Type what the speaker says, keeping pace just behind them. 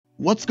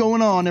What's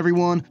going on,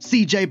 everyone?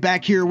 CJ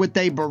back here with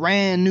a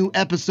brand new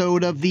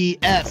episode of the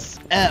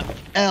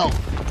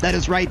SFL. That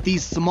is right, the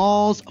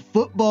Smallz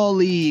Football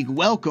League.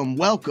 Welcome,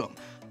 welcome.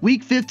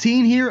 Week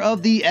 15 here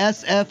of the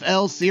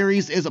SFL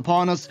series is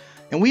upon us,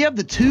 and we have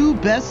the two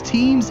best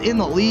teams in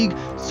the league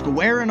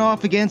squaring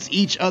off against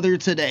each other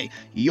today.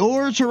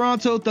 Your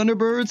Toronto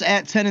Thunderbirds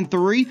at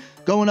 10-3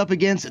 going up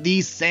against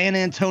the San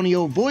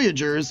Antonio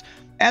Voyagers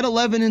at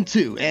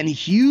 11-2, and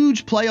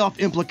huge playoff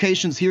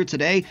implications here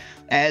today.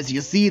 As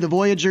you see, the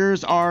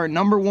Voyagers are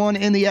 #1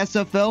 in the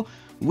SFL.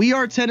 We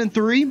are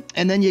 10-3,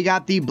 and then you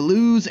got the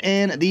Blues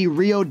and the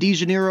Rio de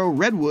Janeiro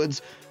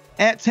Redwoods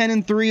at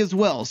 10-3 as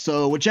well.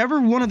 So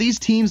whichever one of these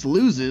teams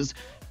loses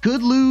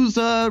could lose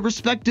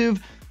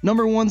respective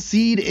 #1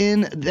 seed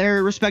in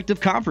their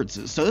respective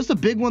conferences. So this is a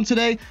big one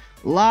today.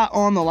 A lot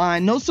on the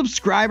line. No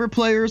subscriber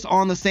players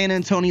on the San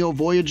Antonio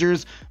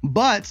Voyagers,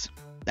 but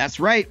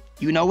that's right,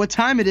 you know what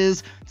time it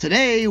is.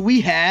 Today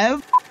we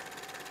have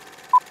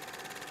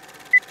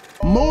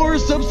more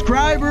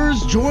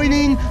subscribers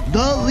joining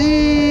the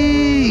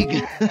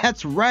league.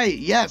 That's right,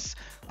 yes,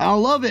 I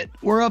love it.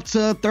 We're up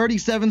to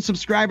 37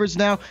 subscribers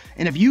now,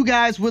 and if you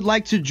guys would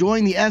like to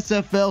join the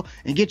SFL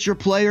and get your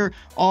player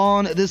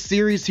on this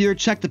series here,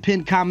 check the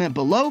pinned comment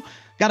below.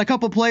 Got a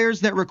couple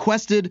players that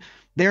requested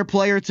their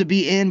player to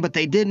be in, but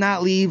they did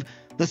not leave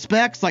the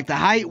specs like the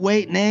height,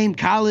 weight, name,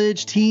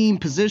 college, team,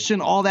 position,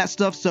 all that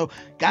stuff. So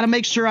got to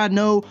make sure I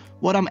know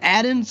what I'm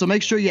adding. So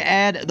make sure you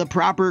add the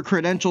proper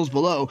credentials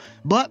below.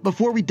 But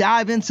before we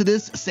dive into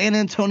this San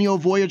Antonio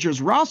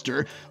Voyagers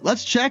roster,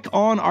 let's check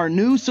on our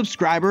new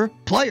subscriber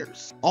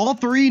players. All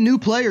three new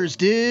players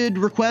did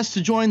request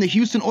to join the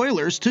Houston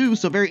Oilers too.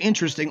 So very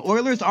interesting.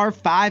 Oilers are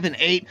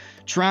 5-8,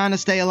 trying to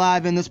stay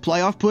alive in this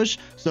playoff push.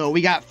 So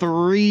we got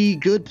 3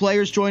 good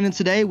players joining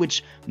today,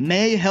 which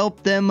may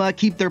help them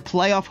keep their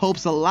playoff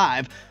hopes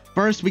alive.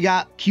 First, we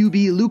got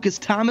QB Lucas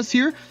Thomas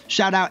here.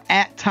 Shout out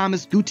at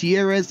Thomas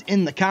Gutierrez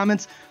in the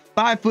comments.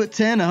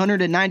 5'10",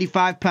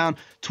 195-pound,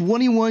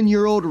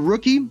 21-year-old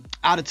rookie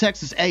out of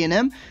Texas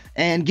A&M.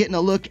 And getting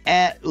a look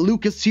at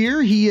Lucas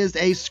here, he is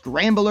a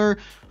scrambler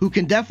who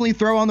can definitely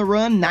throw on the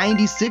run,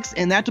 96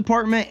 in that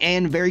department,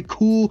 and very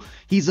cool.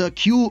 He's a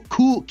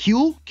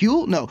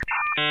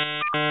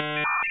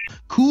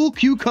cool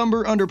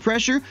cucumber under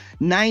pressure,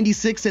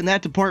 96 in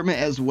that department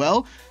as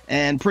well,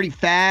 and pretty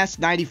fast,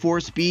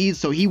 94 speed.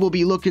 So he will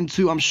be looking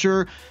to, I'm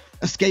sure,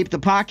 escape the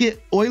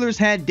pocket. Oilers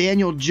had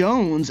Daniel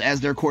Jones as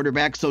their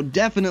quarterback, so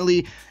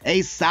definitely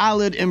a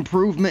solid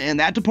improvement in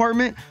that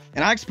department.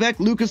 And I expect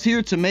Lucas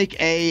here to make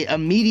a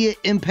immediate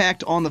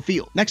impact on the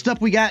field. Next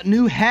up, we got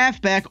new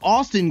halfback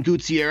Austin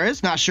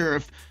Gutierrez. Not sure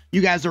if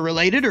you guys are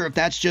related or if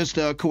that's just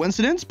a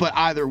coincidence, but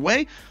either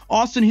way,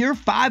 Austin here,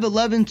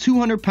 5'11",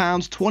 200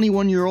 pounds,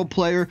 21-year-old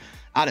player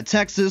out of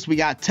Texas. We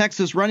got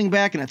Texas running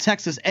back and a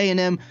Texas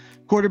A&M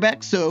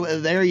quarterback, so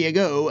there you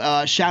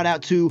go. Shout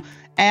out to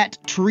at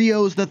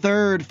Trios the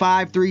Third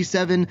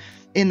 537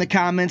 in the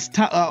comments.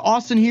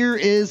 Austin here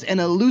is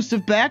an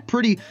elusive back,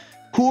 pretty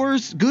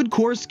good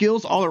core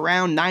skills all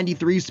around,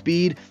 93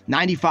 speed,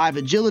 95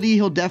 agility.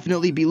 He'll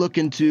definitely be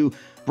looking to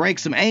break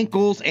some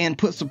ankles and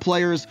put some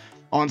players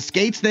on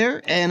skates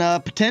there, and a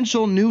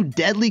potential new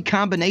deadly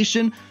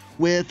combination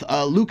with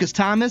Lucas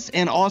Thomas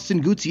and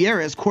Austin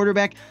Gutierrez,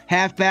 quarterback,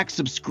 halfback,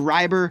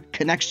 subscriber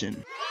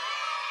connection.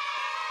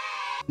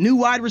 New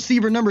wide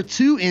receiver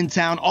 #2 in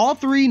town. All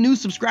 3 new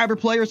subscriber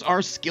players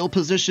are skill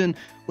position,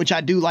 which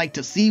I do like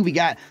to see. We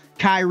got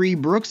Kyrie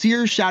Brooks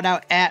here. Shout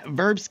out at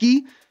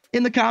Verbsky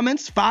in the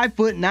comments.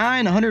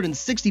 5'9",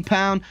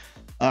 160-pound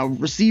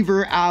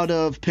receiver out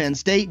of Penn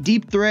State.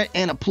 Deep threat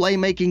and a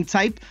playmaking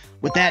type.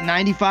 With that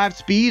 95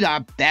 speed,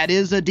 that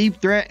is a deep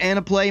threat and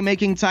a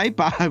playmaking type.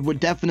 I would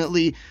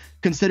definitely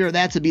consider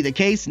that to be the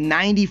case.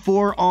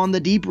 94 on the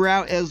deep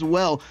route as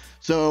well.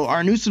 So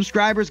our new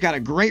subscribers got a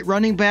great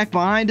running back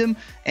behind him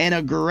and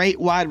a great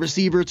wide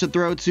receiver to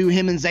throw to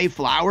him and Zay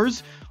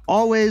Flowers.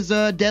 Always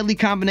a deadly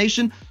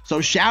combination. So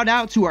shout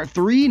out to our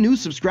 3 new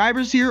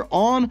subscribers here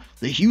on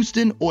the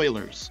Houston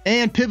Oilers.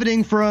 And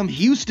pivoting from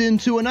Houston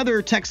to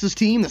another Texas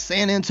team, the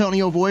San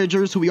Antonio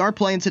Voyagers, who we are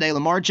playing today.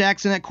 Lamar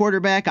Jackson at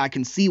quarterback. I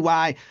can see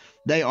why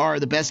they are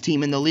the best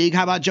team in the league.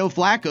 How about Joe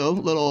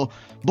Flacco? Little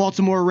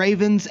Baltimore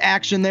Ravens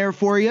action there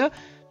for you.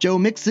 Joe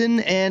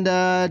Mixon and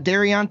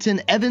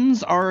Darrynton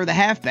Evans are the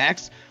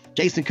halfbacks.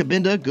 Jason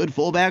Cabinda, good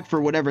fullback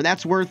for whatever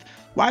that's worth.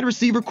 Wide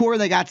receiver core,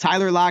 they got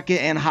Tyler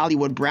Lockett and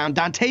Hollywood Brown.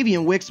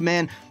 Dontavian Wicks,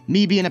 man,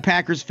 me being a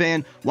Packers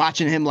fan,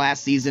 watching him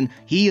last season,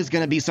 he is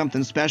going to be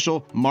something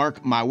special,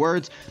 mark my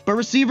words. But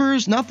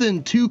receivers,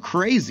 nothing too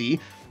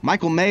crazy.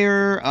 Michael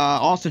Mayer,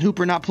 Austin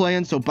Hooper not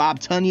playing, so Bob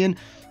Tunyon.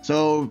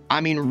 So,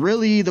 I mean,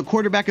 really, the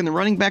quarterback and the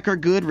running back are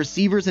good.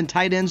 Receivers and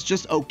tight ends,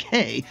 just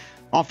okay.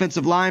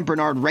 Offensive line,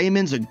 Bernard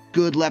Raymond's a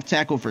good left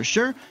tackle for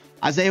sure.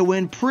 Isaiah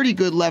Wynn, pretty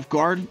good left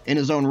guard in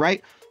his own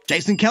right.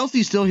 Jason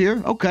Kelsey's still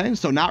here. Okay,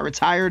 so not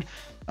retired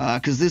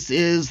because this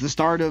is the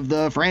start of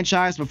the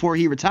franchise before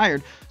he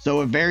retired.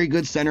 So a very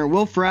good center.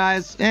 Will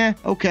Fries,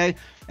 okay.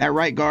 At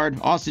right guard,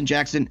 Austin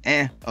Jackson,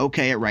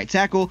 okay at right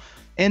tackle.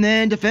 And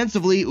then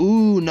defensively,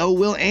 ooh, no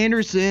Will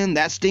Anderson.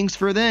 That stinks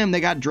for them. They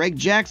got Drake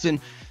Jackson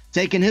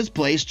taking his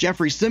place.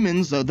 Jeffrey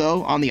Simmons,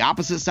 though, on the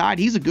opposite side,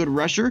 he's a good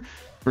rusher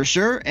for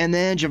sure. And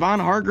then Javon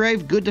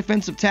Hargrave, good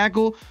defensive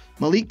tackle.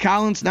 Malik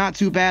Collins, not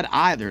too bad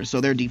either.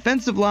 So their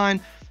defensive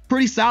line,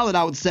 pretty solid,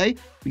 I would say.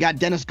 We got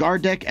Dennis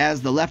Gardeck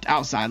as the left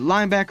outside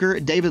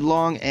linebacker, David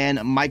Long and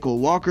Michael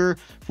Walker,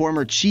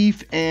 former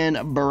Chief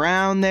and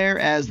Brown there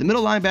as the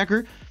middle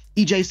linebacker,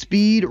 EJ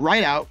Speed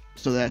right out.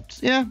 So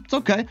that's, yeah, it's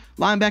okay.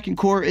 Linebacking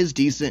core is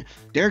decent.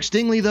 Derek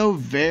Stingley, though,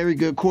 very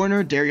good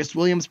corner. Darius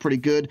Williams, pretty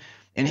good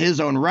in his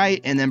own right.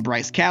 And then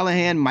Bryce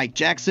Callahan, Mike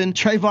Jackson,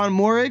 Trayvon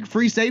Morig,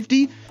 free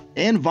safety,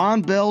 and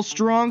Von Bell,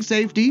 strong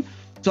safety.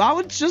 So I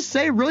would just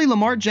say really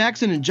Lamar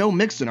Jackson and Joe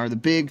Mixon are the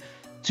big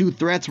two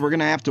threats we're going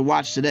to have to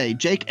watch today.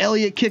 Jake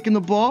Elliott kicking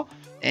the ball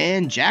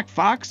and Jack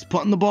Fox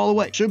putting the ball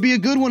away. Should be a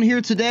good one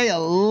here today. A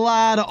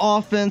lot of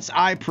offense,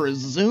 I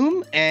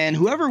presume. And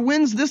whoever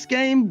wins this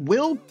game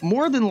will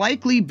more than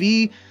likely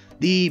be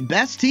the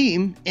best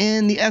team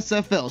in the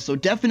SFL. So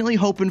definitely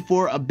hoping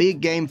for a big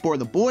game for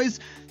the boys.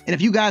 And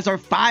if you guys are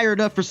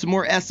fired up for some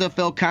more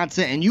SFL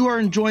content and you are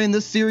enjoying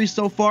this series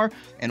so far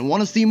and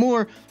want to see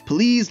more,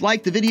 please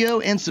like the video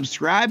and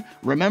subscribe.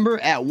 Remember,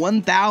 at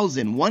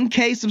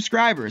 1K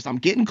subscribers, I'm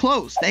getting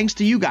close. Thanks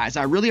to you guys.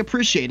 I really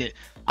appreciate it.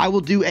 I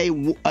will do a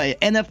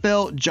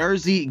NFL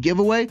jersey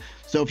giveaway.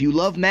 So if you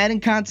love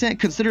Madden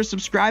content, consider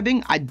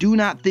subscribing. I do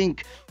not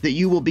think that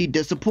you will be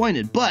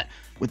disappointed. But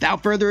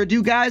without further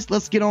ado, guys,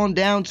 let's get on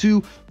down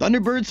to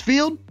Thunderbirds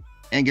Field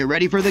and get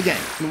ready for the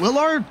game. And will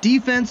our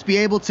defense be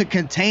able to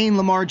contain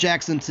Lamar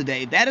Jackson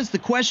today? That is the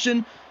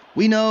question.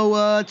 We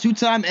know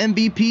two-time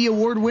MVP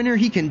award winner,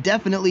 he can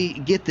definitely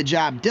get the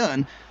job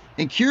done.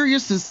 And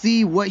curious to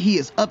see what he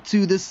is up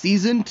to this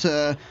season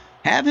to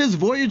have his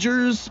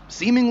Voyagers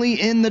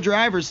seemingly in the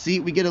driver's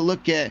seat. We get a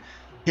look at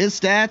his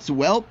stats.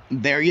 Well,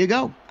 there you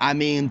go. I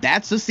mean,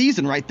 that's the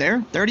season right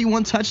there.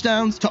 31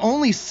 touchdowns to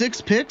only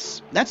 6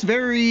 picks. That's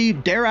very,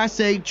 dare I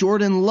say,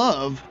 Jordan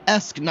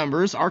Love-esque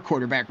numbers, our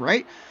quarterback,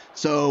 right?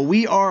 So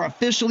we are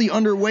officially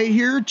underway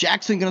here.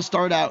 Jackson going to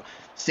start out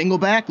single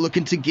back,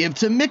 looking to give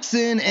to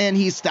Mixon, and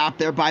he's stopped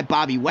there by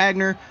Bobby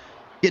Wagner.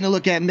 Getting a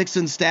look at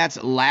Mixon's stats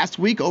last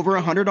week, over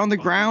 100 on the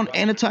ground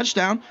and a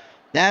touchdown.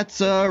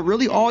 That's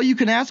really all you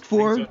can ask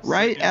for,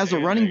 right? As a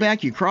running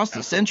back, you cross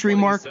the century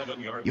mark,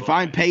 you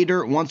find pay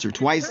dirt once or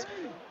twice.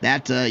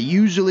 That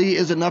usually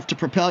is enough to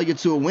propel you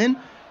to a win,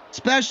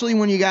 especially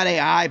when you got a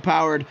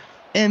high-powered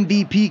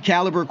MVP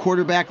caliber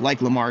quarterback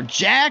like Lamar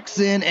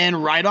Jackson.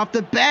 And right off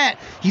the bat,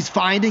 he's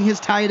finding his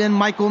tight end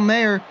Michael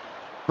Mayer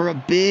for a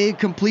big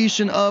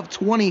completion of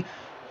 20.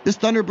 This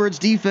Thunderbirds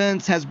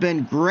defense has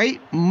been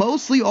great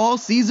mostly all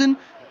season,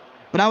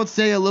 but I would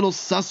say a little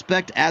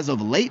suspect as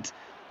of late.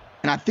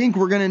 And I think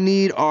we're going to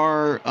need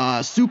our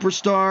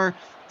superstar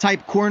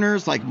type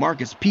corners like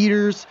Marcus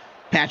Peters,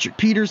 Patrick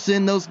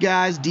Peterson, those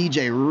guys,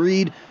 DJ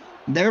Reed.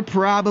 They're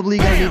probably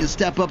going to need to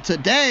step up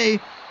today.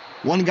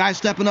 One guy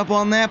stepping up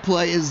on that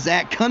play is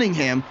Zach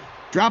Cunningham,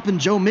 dropping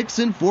Joe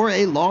Mixon for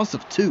a loss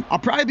of 2. I'll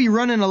probably be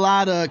running a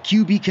lot of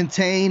QB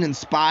contain and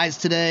spies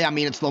today. I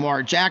mean, it's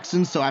Lamar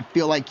Jackson, so I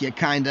feel like you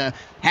kind of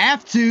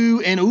have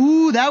to. And,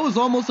 ooh, that was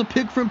almost a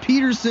pick from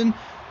Peterson.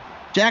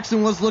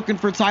 Jackson was looking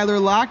for Tyler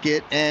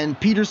Lockett, and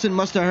Peterson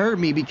must have heard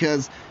me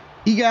because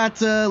he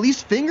got at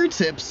least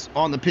fingertips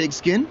on the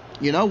pigskin.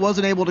 You know,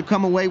 wasn't able to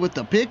come away with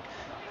the pick,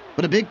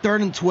 but a big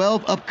 3rd and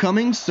 12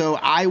 upcoming, so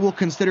I will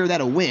consider that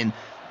a win.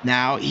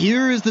 Now,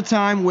 here is the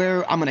time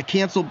where I'm going to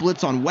cancel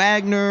blitz on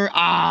Wagner.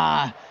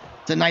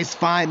 It's a nice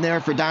find there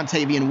for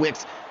Dontavian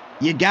Wicks.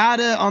 You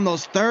gotta, on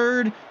those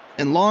 3rd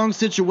and long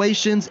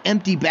situations,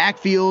 empty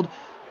backfield,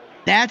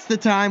 that's the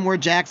time where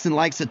Jackson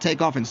likes to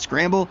take off and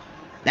scramble.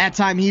 That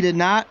time he did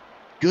not.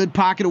 Good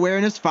pocket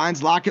awareness,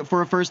 finds Lockett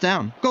for a first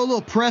down. Go a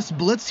little press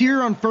blitz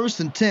here on 1st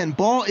and 10.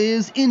 Ball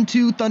is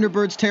into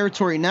Thunderbirds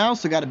territory now,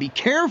 so got to be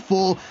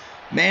careful.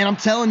 Man, I'm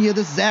telling you,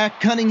 this Zach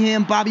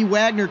Cunningham, Bobby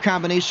Wagner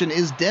combination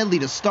is deadly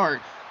to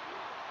start.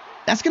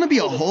 That's going to be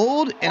a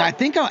hold, and I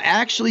think I'll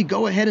actually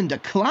go ahead and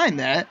decline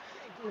that.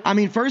 I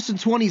mean, 1st and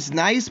 20 is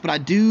nice, but I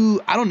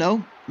don't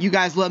know. You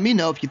guys let me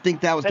know if you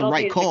think that was the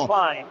right call.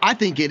 Decline. I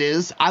think it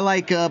is. I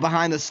like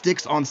behind the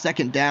sticks on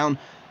 2nd down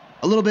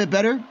a little bit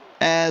better,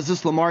 as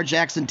this Lamar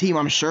Jackson team,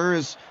 I'm sure,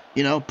 is,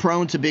 you know,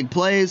 prone to big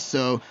plays.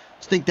 So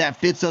I think that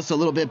fits us a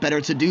little bit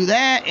better to do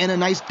that. And a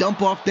nice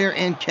dump off there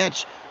and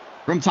catch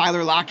from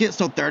Tyler Lockett.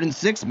 So 3rd and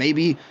 6,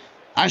 maybe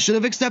I should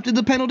have accepted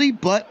the penalty,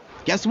 but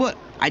guess what?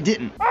 I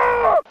didn't.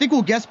 I think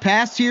we'll guess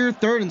pass here.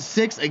 3rd and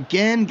 6.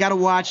 Again, got to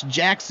watch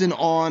Jackson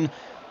on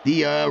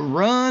the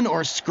run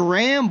or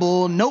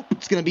scramble. Nope,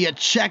 it's going to be a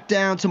check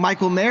down to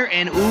Michael Mayer.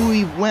 And, ooh,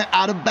 he went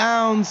out of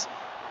bounds.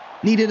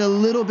 Needed a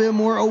little bit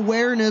more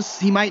awareness.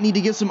 He might need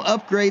to get some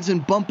upgrades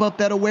and bump up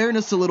that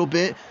awareness a little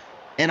bit.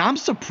 And I'm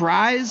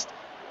surprised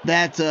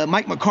that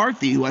Mike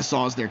McCarthy, who I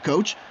saw as their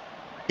coach,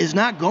 is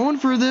not going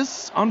for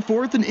this on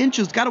 4th and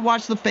inches. Got to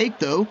watch the fake,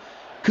 though.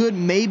 Could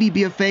maybe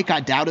be a fake.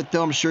 I doubt it,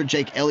 though. I'm sure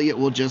Jake Elliott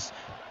will just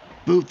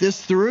boot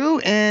this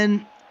through.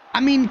 And, I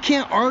mean,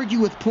 can't argue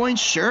with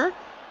points, sure.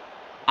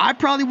 I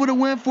probably would have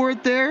went for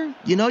it there.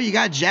 You know, you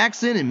got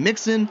Jackson and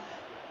Mixon,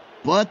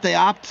 but they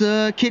opt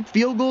to kick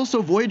field goals,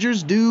 so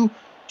Voyagers do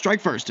strike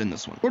first in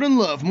this one. Jordan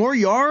Love, more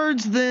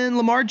yards than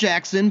Lamar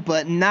Jackson,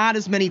 but not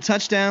as many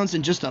touchdowns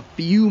and just a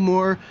few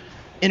more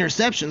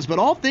interceptions. But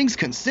all things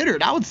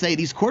considered, I would say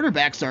these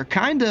quarterbacks are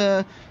kind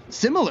of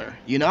similar.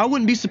 You know, I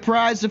wouldn't be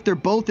surprised if they're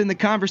both in the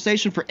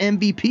conversation for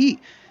MVP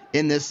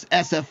in this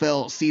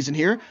SFL season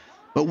here.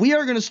 But we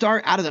are going to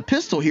start out of the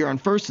pistol here on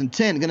 1st and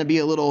 10. Going to be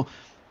a little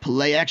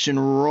play action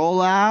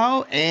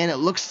rollout, and it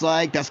looks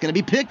like that's going to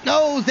be picked.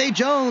 No, Zay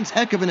Jones,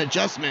 heck of an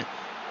adjustment.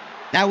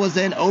 That was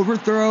an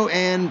overthrow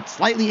and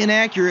slightly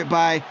inaccurate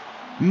by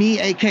me,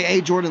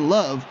 a.k.a. Jordan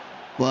Love.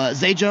 But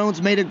Zay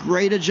Jones made a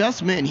great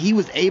adjustment, and he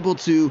was able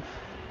to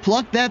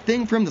pluck that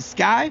thing from the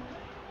sky.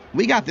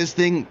 We got this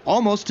thing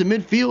almost to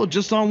midfield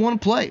just on one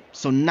play.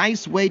 So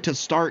nice way to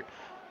start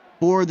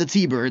for the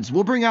T-Birds.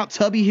 We'll bring out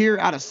Tubby here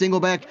out of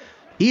Singleback.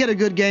 He had a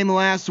good game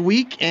last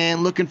week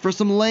and looking for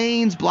some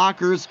lanes.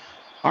 Blockers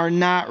are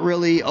not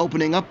really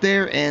opening up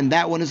there, and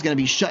that one is going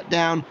to be shut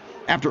down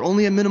after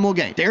only a minimal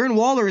gain. Darren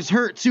Waller is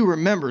hurt too,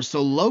 remember,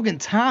 so Logan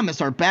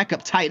Thomas, our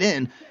backup tight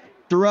end,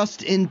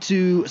 thrust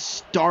into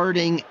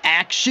starting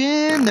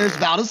action. There's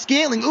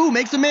Valdez-Scantling. Ooh,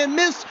 makes a man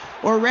miss,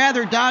 or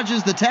rather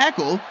dodges the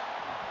tackle.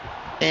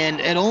 And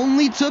it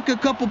only took a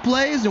couple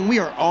plays, and we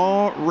are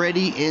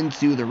already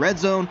into the red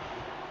zone.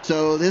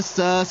 So this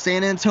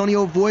San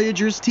Antonio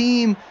Voyagers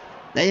team,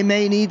 they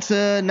may need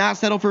to not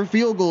settle for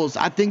field goals.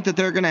 I think that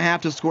they're going to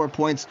have to score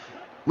points.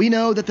 We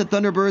know that the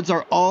Thunderbirds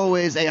are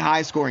always a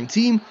high-scoring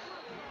team.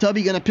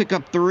 Tubby going to pick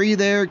up 3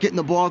 there, getting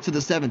the ball to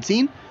the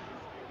 17.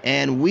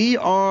 And we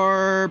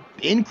are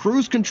in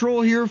cruise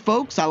control here,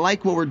 folks. I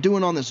like what we're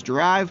doing on this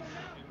drive.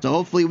 So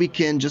hopefully we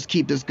can just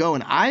keep this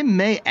going. I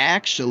may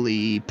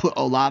actually put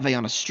Olave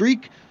on a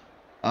streak.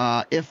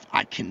 If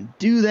I can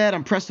do that.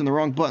 I'm pressing the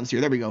wrong buttons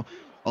here. There we go.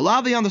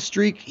 Olave on the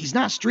streak. He's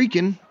not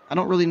streaking. I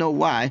don't really know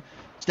why.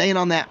 Staying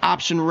on that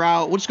option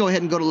route. We'll just go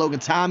ahead and go to Logan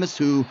Thomas,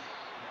 who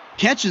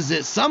catches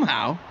it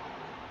somehow.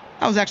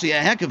 That was actually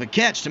a heck of a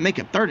catch to make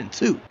it 3rd and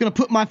 2. Gonna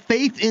put my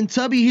faith in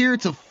Tubby here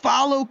to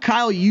follow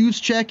Kyle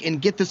Juszczyk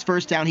and get this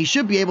first down. He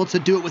should be able to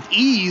do it with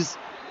ease.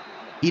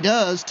 He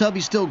does.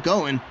 Tubby's still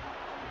going.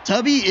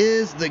 Tubby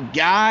is the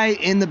guy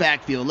in the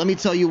backfield. Let me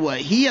tell you what,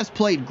 he has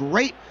played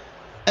great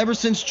ever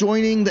since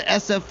joining the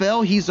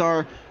SFL. He's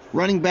our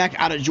running back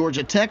out of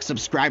Georgia Tech,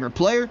 subscriber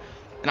player.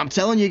 And I'm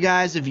telling you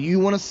guys, if you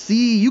want to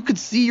see, you could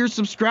see your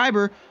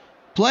subscriber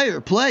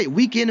player play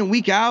week in and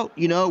week out,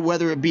 you know,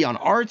 whether it be on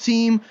our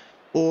team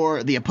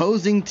or the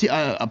opposing team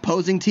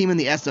in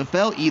the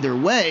SFL. Either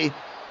way,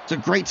 it's a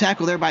great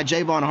tackle there by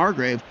Javon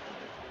Hargrave.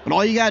 But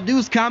all you got to do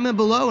is comment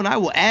below, and I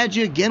will add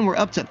you. Again, we're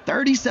up to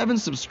 37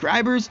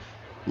 subscribers.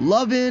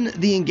 Loving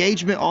the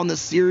engagement on this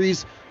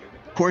series.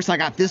 Of course, I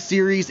got this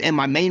series and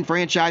my main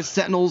franchise,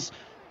 Sentinels,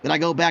 that I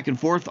go back and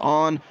forth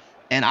on.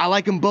 And I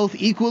like them both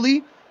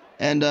equally,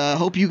 and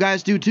hope you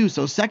guys do too.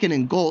 So 2nd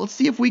and goal. Let's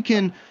see if we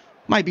can,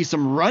 might be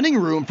some running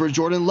room for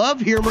Jordan Love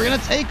here. We're going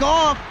to take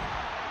off.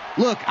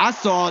 Look, I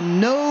saw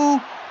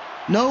no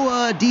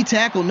D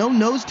tackle, no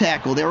nose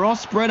tackle. They were all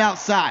spread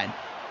outside.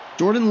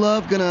 Jordan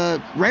Love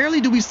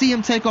rarely do we see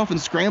him take off and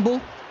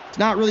scramble. It's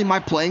not really my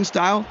playing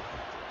style.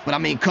 But I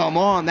mean, come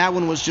on, that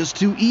one was just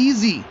too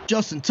easy.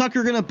 Justin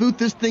Tucker gonna boot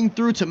this thing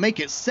through to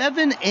make it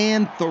 7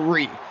 and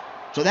 3.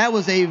 So that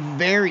was a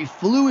very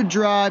fluid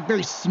drive,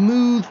 very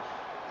smooth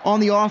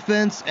on the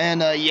offense.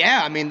 And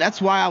yeah, I mean,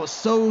 that's why I was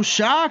so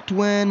shocked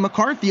when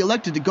McCarthy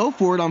elected to go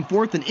for it on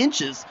 4th and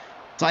inches.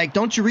 It's like,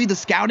 don't you read the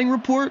scouting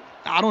report?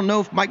 I don't know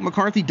if Mike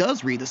McCarthy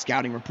does read the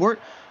scouting report.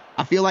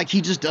 I feel like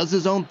he just does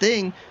his own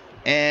thing.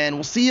 And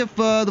we'll see if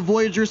the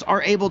Voyagers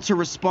are able to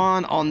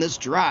respond on this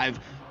drive.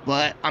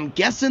 But I'm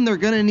guessing they're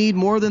going to need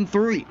more than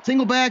 3.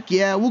 Single back,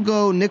 yeah, we'll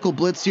go nickel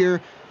blitz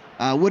here.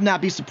 Would not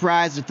be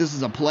surprised if this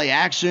is a play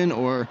action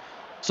or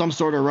some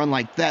sort of run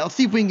like that. Let's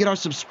see if we can get our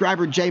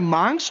subscriber Jay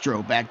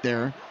Monstro back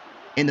there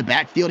in the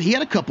backfield. He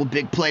had a couple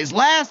big plays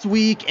last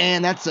week,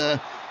 and that's a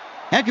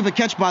heck of a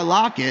catch by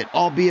Lockett,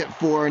 albeit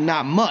for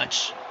not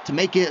much, to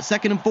make it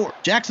 2nd and 4.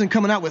 Jackson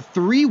coming out with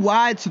 3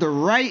 wide to the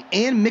right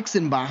and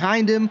Mixon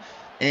behind him,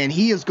 and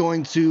he is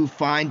going to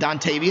find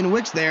Dontavian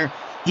Wicks there.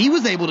 He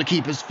was able to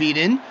keep his feet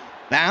in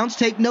bounds.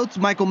 Take notes,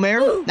 Michael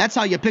Mayer. That's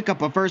how you pick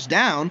up a first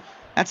down.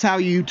 That's how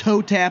you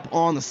toe tap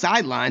on the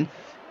sideline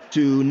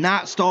to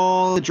not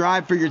stall the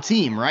drive for your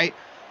team, right?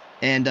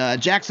 And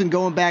Jackson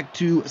going back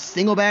to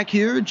single back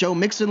here. Joe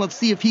Mixon, let's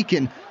see if he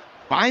can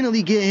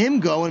finally get him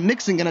going.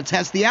 Mixon going to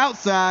test the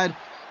outside.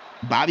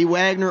 Bobby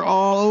Wagner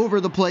all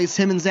over the place.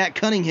 Him and Zach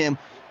Cunningham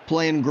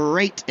playing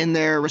great in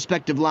their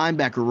respective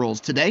linebacker roles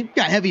today.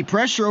 Got heavy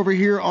pressure over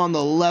here on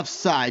the left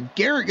side.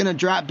 Garrett going to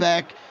drop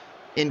back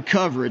in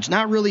coverage.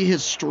 Not really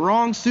his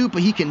strong suit,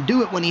 but he can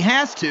do it when he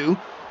has to.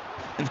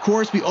 And of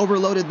course, we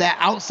overloaded that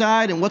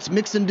outside, and what's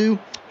Mixon do?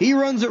 He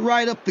runs it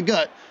right up the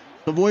gut.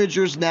 The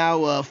Voyagers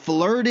now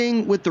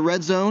flirting with the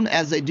red zone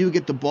as they do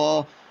get the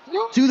ball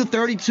to the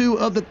 32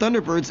 of the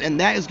Thunderbirds,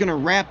 and that is going to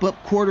wrap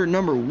up quarter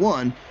number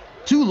 1.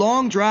 2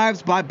 long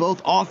drives by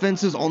both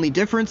offenses. Only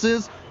difference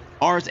is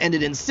Ours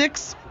ended in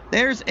 6.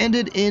 Theirs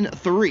ended in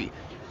 3.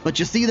 But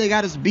you see they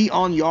got us beat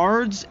on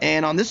yards,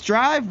 and on this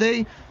drive,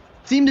 they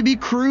seem to be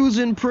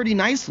cruising pretty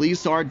nicely,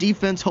 so our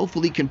defense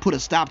hopefully can put a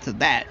stop to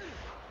that.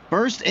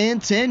 1st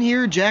and 10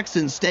 here.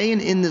 Jackson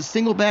staying in the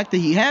single back that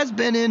he has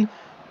been in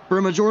for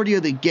a majority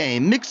of the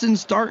game. Mixon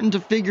starting to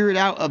figure it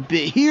out a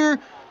bit here.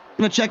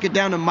 Gonna check it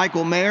down to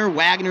Michael Mayer.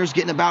 Wagner's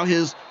getting about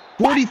his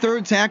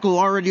 43rd tackle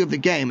already of the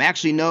game.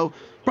 Actually, no,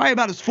 probably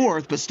about his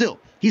 4th, but still,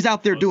 he's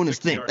out there doing his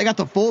thing. They got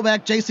the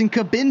fullback Jason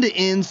Kabinda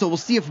in, so we'll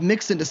see if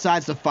Mixon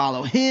decides to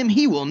follow him.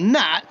 He will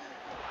not.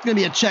 It's going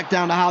to be a check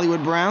down to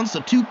Hollywood Brown. So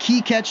 2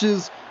 key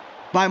catches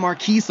by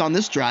Marquise on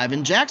this drive.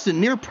 And Jackson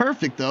near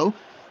perfect, though,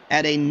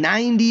 at a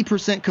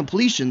 90%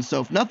 completion.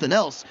 So if nothing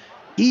else,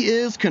 he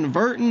is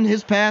converting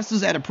his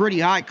passes at a pretty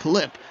high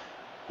clip.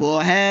 We'll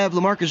have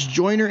LaMarcus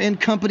Joyner and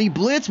company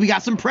blitz. We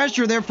got some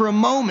pressure there for a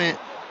moment.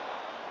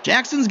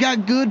 Jackson's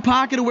got good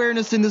pocket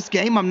awareness in this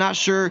game. I'm not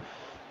sure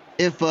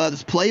if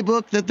this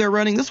playbook that they're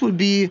running, this would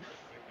be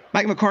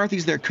Mike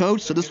McCarthy's their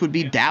coach, so this would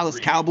be Dallas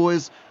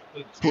Cowboys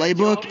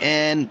playbook.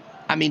 And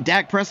I mean,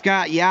 Dak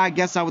Prescott, yeah, I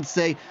guess I would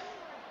say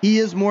he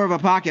is more of a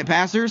pocket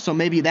passer, so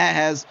maybe that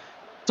has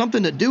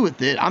something to do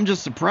with it. I'm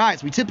just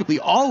surprised. We typically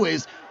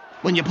always,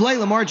 when you play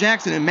Lamar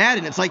Jackson in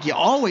Madden, it's like you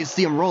always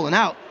see him rolling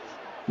out.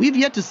 We've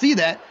yet to see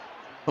that,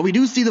 but we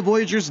do see the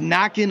Voyagers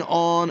knocking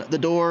on the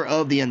door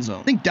of the end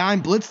zone. I think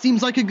dime blitz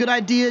seems like a good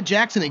idea.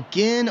 Jackson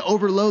again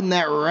overloading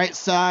that right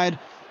side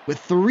with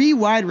 3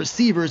 wide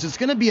receivers. It's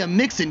going to be a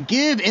mix and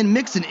give, and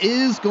Mixon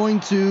is going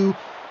to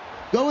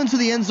go into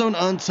the end zone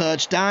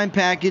untouched. Dime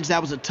package,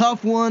 that was a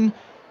tough one.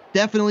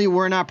 Definitely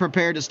were not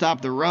prepared to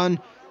stop the run,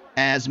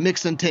 as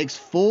Mixon takes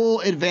full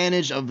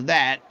advantage of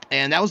that.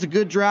 And that was a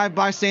good drive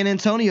by San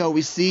Antonio.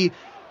 We see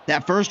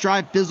that first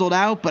drive fizzled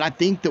out, but I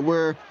think that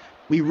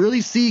we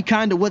really see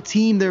kind of what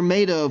team they're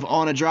made of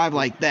on a drive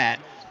like that.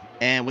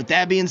 And with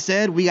that being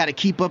said, we got to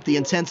keep up the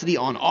intensity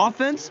on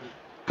offense.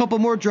 A couple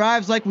more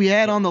drives like we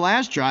had on the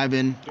last drive,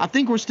 and I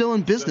think we're still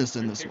in business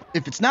in this one.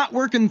 If it's not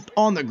working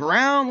on the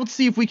ground, let's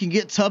see if we can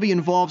get Tubby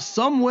involved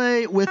some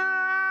way with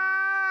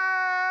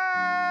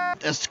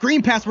a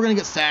screen pass. We're going to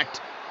get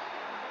sacked.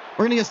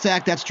 We're going to get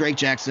sacked. That's Drake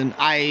Jackson.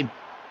 I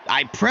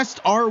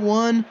pressed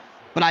R1,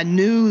 but I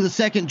knew the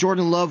second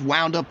Jordan Love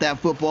wound up that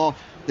football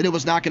that it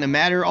was not going to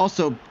matter.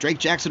 Also, Drake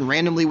Jackson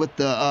randomly with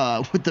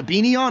the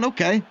beanie on.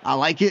 Okay, I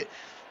like it.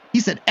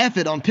 He said F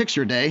it on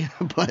picture day,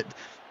 but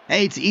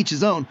hey, to each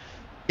his own.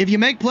 If you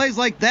make plays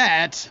like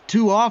that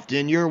too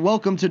often, you're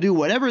welcome to do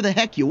whatever the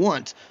heck you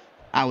want,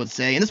 I would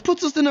say. And this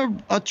puts us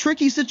in a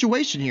tricky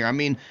situation here. I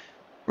mean,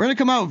 we're going to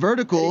come out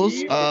verticals,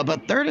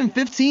 but 3rd and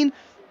 15,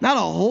 not a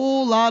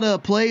whole lot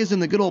of plays in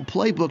the good old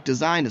playbook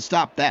designed to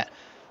stop that.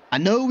 I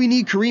know we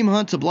need Kareem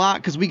Hunt to block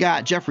because we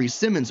got Jeffrey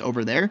Simmons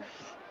over there.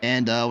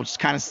 And we'll just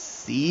kind of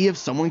see if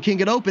someone can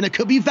get open. It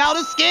could be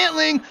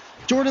Valdes-Scantling.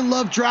 Jordan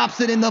Love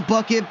drops it in the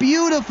bucket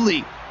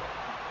beautifully.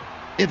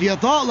 If you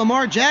thought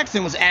Lamar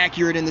Jackson was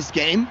accurate in this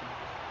game,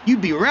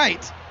 you'd be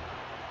right.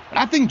 But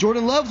I think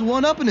Jordan Love's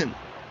one-upping him.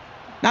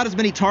 Not as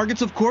many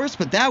targets, of course,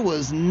 but that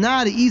was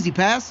not an easy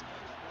pass.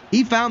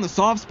 He found the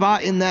soft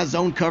spot in that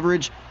zone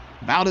coverage.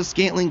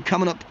 Valdes-Scantling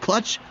coming up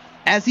clutch,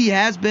 as he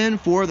has been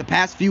for the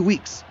past few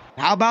weeks.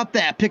 How about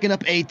that? Picking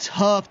up a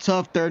tough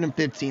 3rd and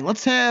 15.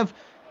 Let's have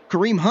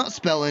Kareem Hunt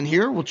spell in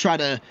here. We'll try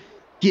to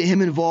get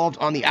him involved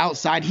on the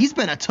outside. He's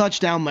been a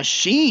touchdown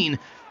machine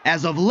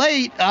as of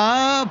late,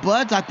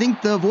 but I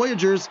think the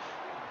Voyagers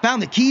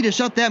found the key to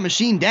shut that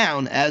machine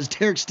down, as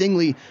Derek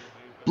Stingley,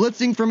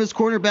 blitzing from his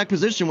cornerback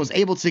position, was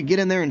able to get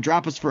in there and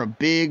drop us for a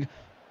big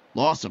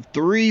loss of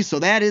 3. So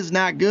that is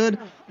not good.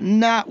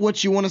 Not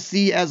what you want to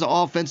see as an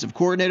offensive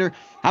coordinator.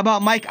 How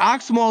about Mike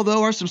Oxmall,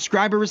 though, our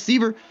subscriber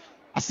receiver?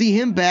 I see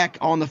him back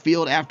on the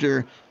field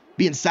after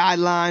being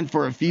sidelined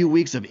for a few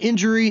weeks of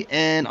injury.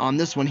 And on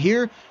this one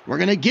here, we're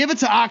going to give it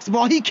to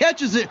Oxball. He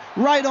catches it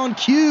right on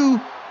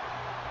cue.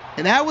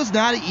 And that was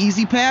not an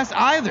easy pass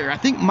either. I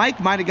think Mike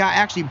might have got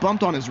actually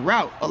bumped on his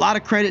route. A lot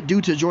of credit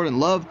due to Jordan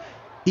Love.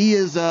 He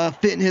is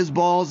fitting his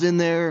balls in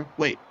there.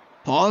 Wait,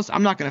 pause.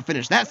 I'm not going to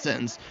finish that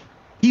sentence.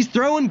 He's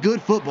throwing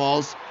good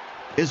footballs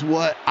is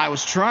what I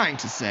was trying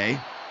to say.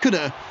 Could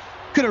have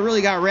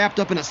really got wrapped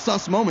up in a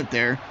sus moment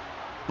there.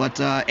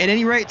 But at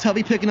any rate,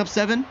 Tubby picking up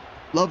 7.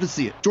 Love to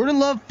see it. Jordan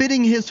Love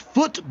fitting his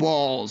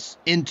footballs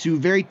into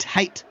very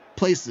tight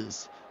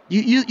places.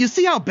 You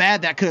see how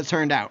bad that could have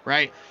turned out,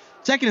 right?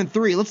 2nd and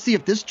 3. Let's see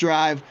if this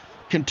drive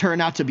can turn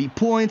out to be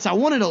points. I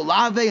wanted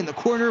Olave in the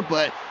corner,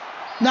 but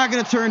not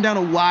going to turn down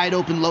a wide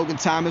open Logan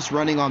Thomas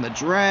running on the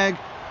drag.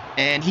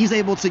 And he's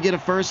able to get a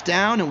first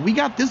down. And we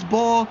got this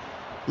ball,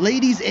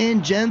 ladies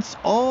and gents,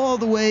 all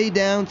the way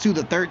down to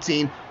the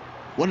 13.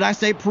 What did I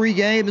say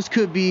pregame? This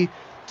could be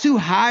 2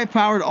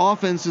 high-powered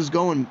offenses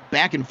going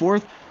back and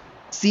forth.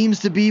 Seems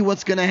to be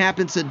what's going to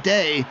happen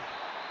today.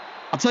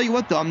 I'll tell you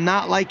what, though, I'm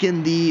not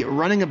liking the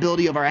running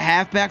ability of our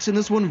halfbacks in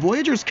this one.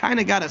 Voyagers kind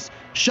of got us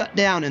shut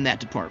down in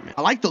that department.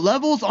 I like the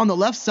levels on the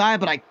left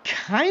side, but I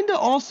kind of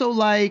also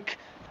like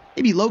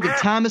maybe Logan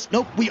Thomas.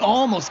 Nope, we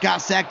almost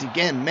got sacked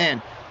again,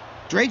 man.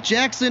 Drake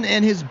Jackson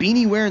and his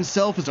beanie wearing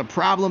self is a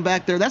problem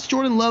back there. That's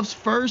Jordan Love's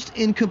first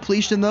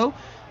incompletion, though.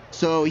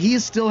 So he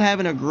is still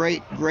having a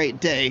great,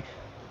 great day.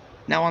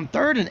 Now on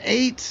 3rd and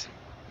 8,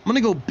 I'm going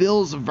to go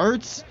Bills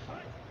Verts.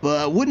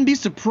 But wouldn't be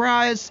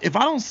surprised if I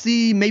don't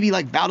see maybe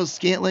like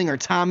Valdez-Scantling or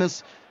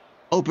Thomas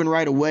open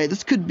right away.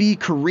 This could be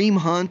Kareem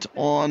Hunt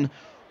on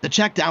the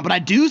check down. But I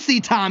do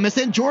see Thomas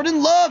and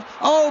Jordan Love.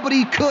 Oh, but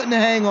he couldn't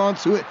hang on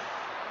to it.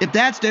 If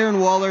that's Darren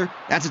Waller,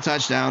 that's a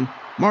touchdown.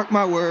 Mark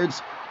my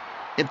words.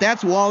 If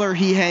that's Waller,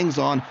 he hangs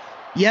on.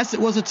 Yes,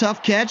 it was a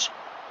tough catch,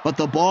 but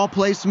the ball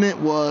placement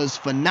was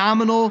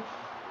phenomenal.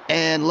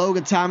 And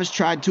Logan Thomas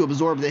tried to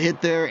absorb the hit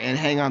there and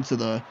hold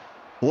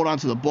on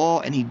to the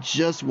ball, and he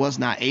just was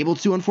not able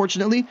to,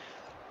 unfortunately.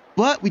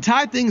 But we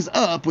tied things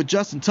up with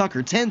Justin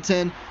Tucker,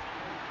 10-10.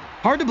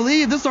 Hard to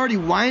believe this is already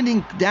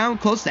winding down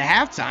close to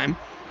halftime.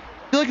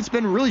 I feel like it's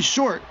been really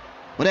short,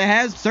 but it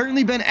has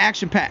certainly been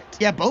action-packed.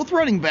 Yeah, both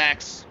running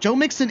backs, Joe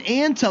Mixon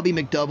and Tubby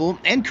McDouble,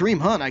 and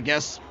Kareem Hunt, I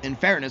guess, in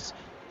fairness,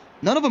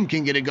 none of them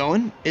can get it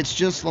going. It's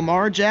just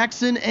Lamar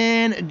Jackson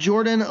and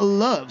Jordan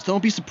Love. So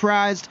don't be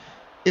surprised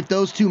if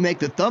those two make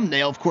the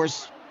thumbnail. Of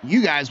course,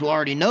 you guys will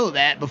already know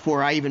that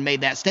before I even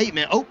made that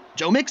statement. Oh,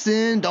 Joe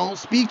Mixon, don't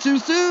speak too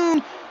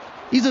soon.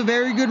 He's a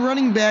very good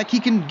running back. He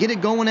can get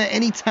it going at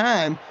any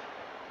time.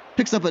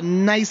 Picks up a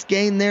nice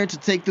gain there to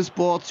take this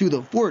ball to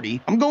the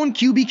 40. I'm going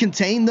QB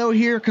contained, though,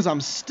 here because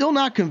I'm still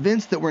not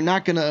convinced that we're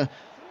not going to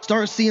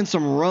start seeing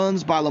some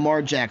runs by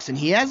Lamar Jackson.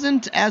 He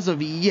hasn't as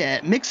of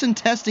yet. Mixon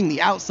testing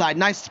the outside.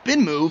 Nice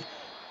spin move.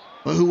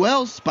 But who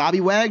else?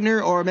 Bobby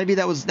Wagner, or maybe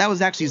that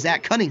was actually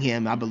Zach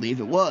Cunningham, I believe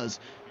it was.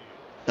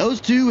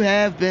 Those two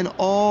have been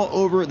all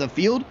over the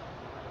field,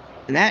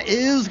 and that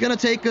is going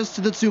to take us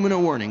to the 2-minute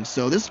warning.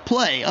 So this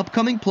play,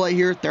 upcoming play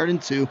here, 3rd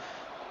and 2,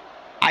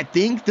 I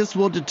think this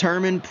will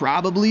determine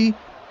probably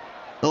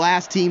the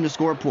last team to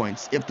score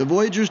points. If the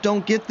Voyagers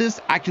don't get this,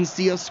 I can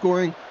see us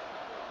scoring.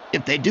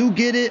 If they do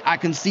get it, I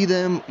can see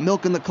them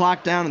milking the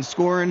clock down and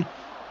scoring,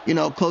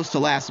 close to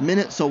last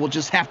minute. So we'll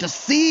just have to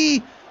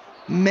see.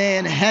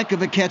 Man, heck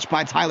of a catch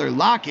by Tyler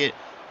Lockett.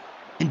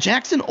 And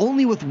Jackson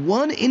only with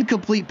 1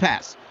 incomplete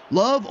pass.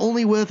 Love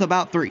only with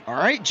about 3. All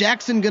right,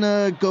 Jackson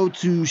gonna go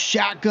to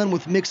shotgun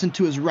with Mixon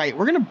to his right.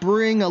 We're gonna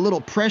bring a little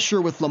pressure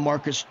with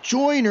LaMarcus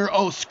Joyner.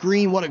 Oh,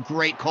 screen, what a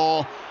great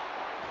call.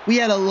 We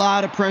had a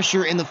lot of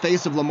pressure in the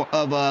face of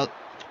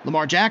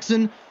Lamar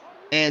Jackson,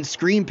 and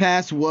screen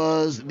pass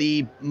was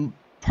the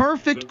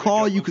perfect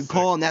call you could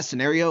call in that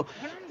scenario.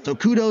 So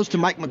kudos to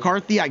Mike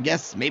McCarthy. I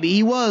guess maybe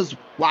he was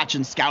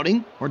watching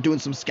scouting or doing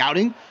some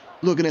scouting,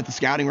 looking at the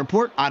scouting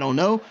report. I don't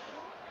know.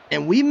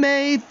 And we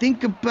may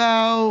think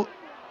about...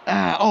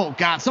 oh,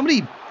 God,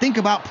 somebody think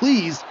about,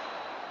 please,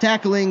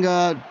 tackling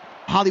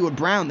Hollywood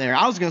Brown there.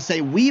 I was going to say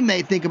we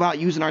may think about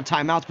using our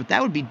timeouts, but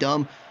that would be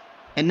dumb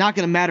and not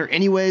going to matter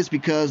anyways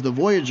because the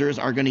Voyagers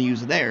are going to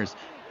use theirs.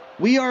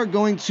 We are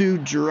going to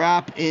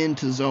drop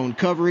into zone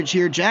coverage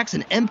here.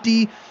 Jackson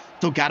empty,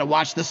 so got to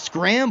watch the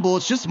scramble.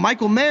 It's just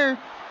Michael Mayer,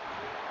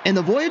 and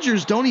the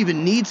Voyagers don't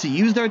even need to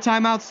use their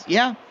timeouts.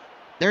 Yeah,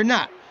 they're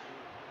not.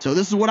 So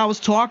this is what I was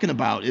talking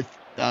about. If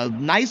a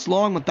nice,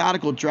 long,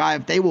 methodical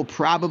drive, they will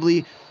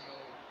probably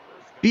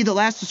be the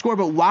last to score.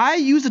 But why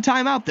use a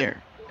timeout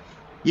there?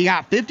 You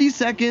got 50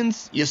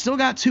 seconds. You still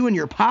got 2 in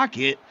your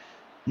pocket.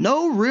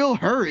 No real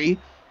hurry.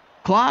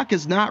 Clock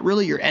is not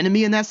really your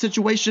enemy in that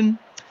situation.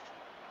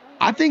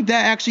 I think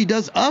that actually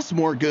does us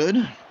more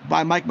good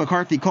by Mike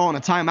McCarthy calling a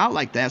timeout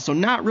like that. So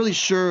not really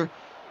sure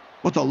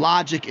what the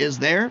logic is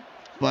there,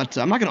 but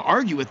I'm not going to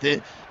argue with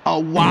it. A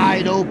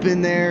wide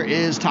open there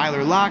is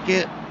Tyler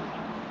Lockett.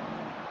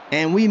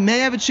 And we may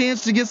have a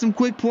chance to get some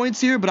quick points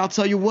here, but I'll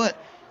tell you what,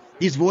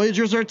 these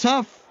Voyagers are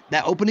tough.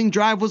 That opening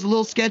drive was a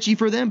little sketchy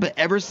for them, but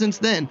ever since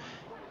then,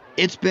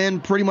 it's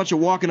been pretty much a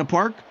walk in the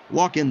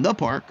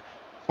park,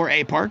 or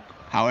a park,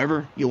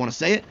 however you want to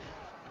say it.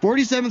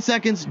 47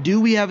 seconds.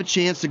 Do we have a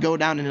chance to go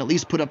down and at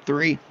least put up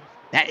 3?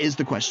 That is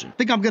the question. I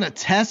think I'm going to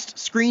test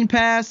screen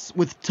pass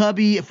with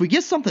Tubby. If we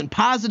get something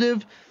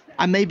positive,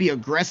 I may be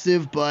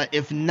aggressive, but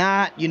if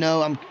not,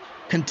 I'm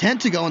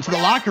content to go into the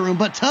locker room.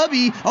 But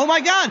Tubby, oh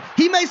my God,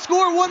 he may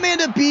score. One man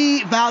to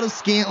beat.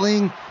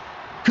 Valdez-Scantling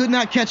could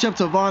not catch up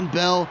to Von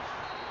Bell.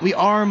 We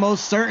are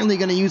most certainly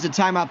going to use a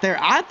timeout there.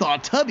 I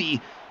thought Tubby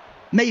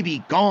may be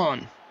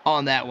gone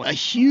on that one. A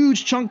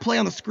huge chunk play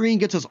on the screen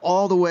gets us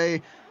all the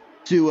way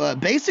to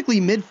basically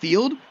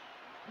midfield.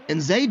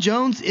 And Zay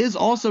Jones is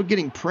also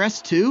getting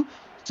pressed too.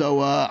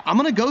 So I'm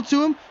going to go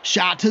to him.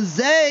 Shot to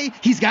Zay.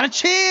 He's got a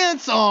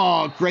chance.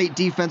 Oh, great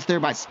defense there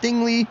by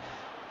Stingley.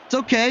 It's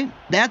okay.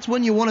 That's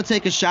when you want to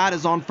take a shot,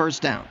 is on 1st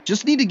down.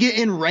 Just need to get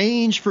in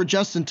range for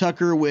Justin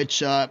Tucker,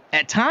 which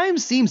at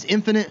times seems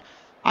infinite.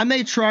 I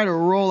may try to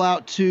roll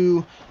out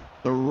to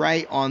the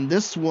right on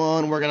this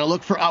one. We're going to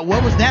look for...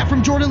 what was that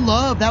from Jordan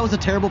Love? That was a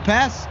terrible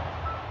pass.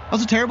 That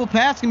was a terrible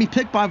pass. Going to be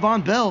picked by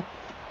Von Bell.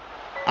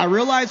 I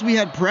realized we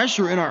had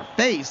pressure in our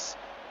face,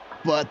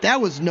 but that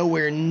was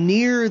nowhere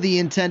near the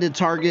intended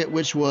target,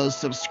 which was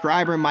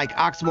subscriber Mike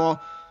Oxmall.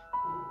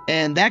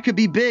 And that could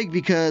be big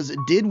because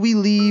did we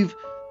leave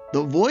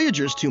the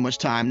Voyagers too much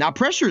time. Now,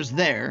 pressure is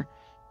there,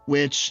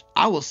 which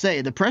I will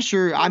say, the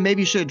pressure, I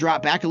maybe should have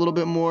dropped back a little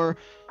bit more.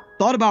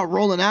 Thought about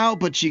rolling out,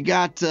 but you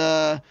got,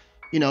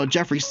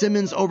 Jeffrey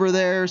Simmons over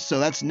there, so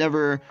that's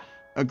never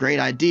a great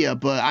idea.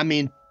 But, I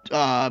mean,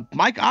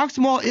 Mike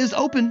Oxenwall is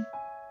open.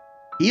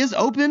 He is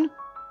open.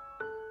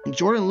 And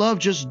Jordan Love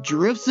just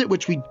drifts it,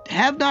 which we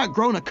have not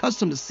grown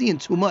accustomed to seeing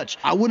too much.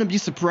 I wouldn't be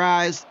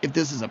surprised if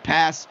this is a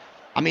pass.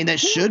 I mean, that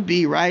should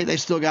be, right? They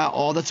still got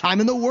all the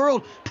time in the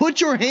world. Put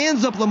your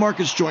hands up,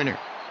 LaMarcus Joyner.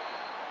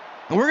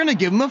 And we're going to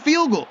give him a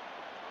field goal.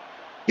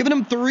 Giving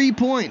him 3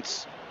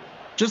 points.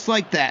 Just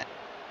like that.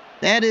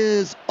 That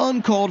is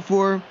uncalled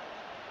for.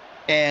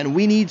 And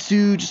we need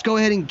to just go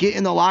ahead and get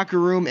in the locker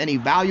room and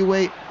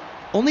evaluate.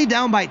 Only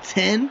down by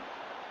 10.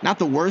 Not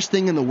the worst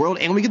thing in the world.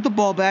 And we get the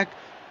ball back.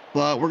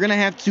 But we're going to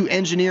have to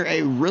engineer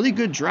a really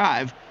good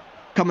drive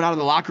coming out of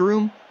the locker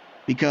room,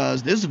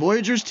 because this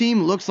Voyagers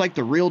team looks like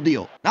the real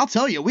deal. I'll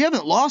tell you, we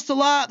haven't lost a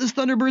lot, this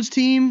Thunderbirds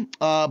team,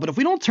 but if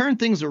we don't turn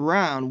things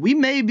around, we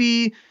may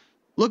be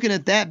looking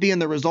at that being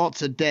the result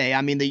today.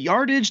 I mean, the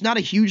yardage, not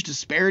a huge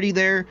disparity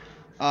there.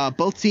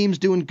 Both teams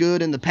doing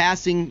good in the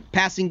passing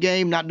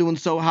game, not doing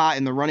so hot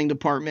in the running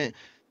department,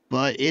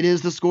 but it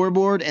is the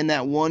scoreboard, and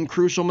that one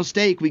crucial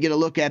mistake. We get a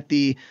look at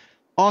the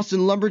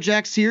Austin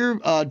Lumberjacks here.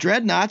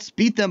 Dreadnoughts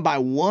beat them by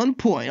 1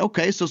 point.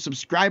 Okay, so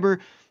subscriber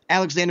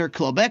Alexander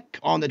Klebeck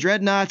on the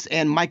Dreadnoughts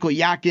and Michael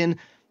Yakin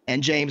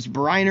and James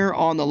Briner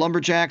on the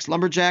Lumberjacks.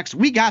 Lumberjacks,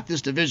 we got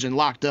this division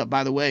locked up,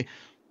 by the way.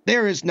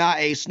 There is not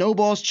a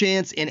snowball's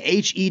chance in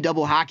HE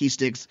double hockey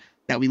sticks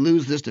that we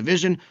lose this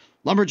division.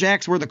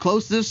 Lumberjacks were the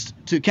closest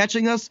to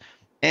catching us,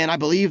 and I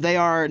believe they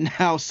are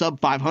now sub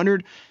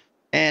 500.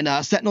 And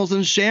Sentinels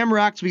and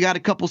Shamrocks, we got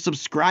a couple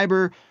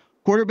subscriber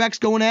quarterbacks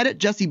going at it,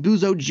 Jesse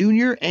Buzo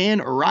Jr.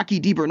 and Rocky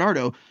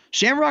DiBernardo.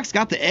 Shamrocks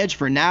got the edge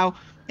for now,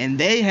 and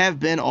they have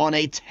been on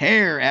a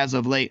tear as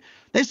of late.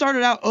 They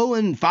started out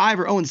 0-5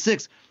 or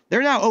 0-6.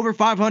 They're now over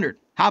 500.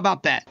 How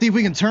about that? See if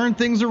we can turn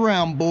things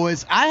around,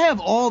 boys. I have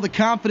all the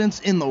confidence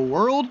in the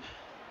world,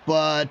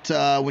 but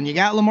when you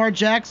got Lamar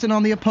Jackson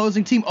on the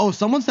opposing team, oh,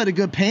 someone said a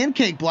good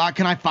pancake block.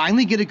 Can I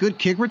finally get a good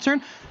kick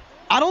return?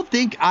 I don't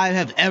think I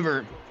have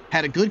ever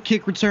had a good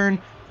kick return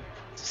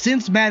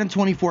since Madden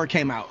 24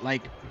 came out.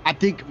 Like, I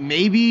think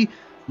maybe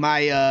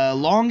my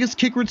longest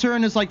kick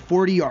return is like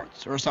 40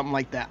 yards or something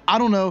like that. I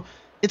don't know.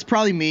 It's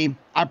probably me.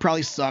 I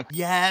probably suck.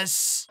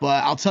 Yes.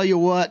 But I'll tell you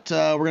what,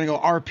 we're going to go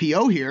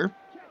RPO here.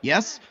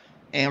 Yes.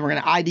 And we're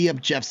going to ID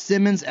up Jeff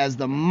Simmons as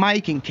the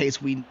mic in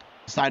case we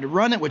decide to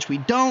run it, which we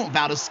don't.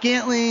 Valdez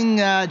Scantling,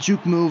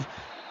 juke move.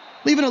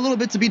 Leaving a little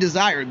bit to be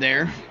desired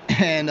there,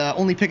 and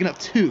only picking up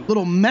 2.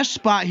 Little mesh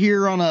spot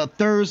here on a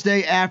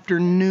Thursday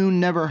afternoon.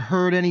 Never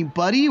hurt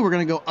anybody. We're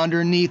going to go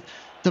underneath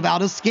to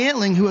Valdez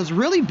Scantling, who has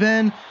really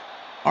been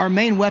our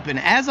main weapon.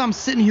 As I'm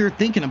sitting here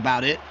thinking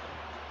about it,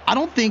 I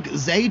don't think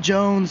Zay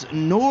Jones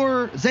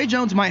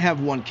might have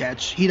 1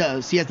 catch. He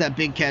does. He has that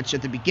big catch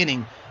at the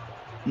beginning.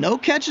 No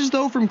catches,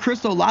 though, from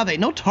Chris Olave.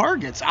 No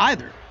targets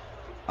either.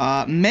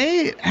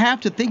 May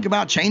have to think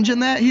about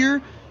changing that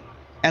here.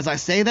 As I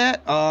say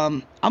that,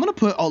 I'm going to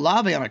put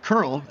Olave on a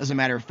curl, as a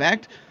matter of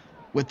fact.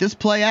 With this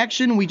play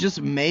action, we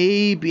just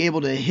may be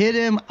able to hit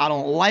him. I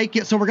don't like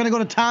it. So we're going to go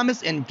to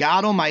Thomas, and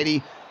God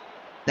almighty,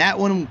 that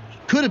one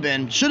should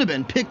have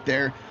been picked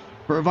there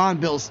for Von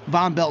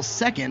Bell's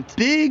second.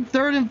 Big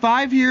 3rd and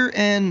 5 here,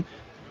 and,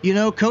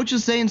 coach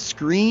is saying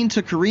screen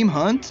to Kareem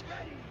Hunt,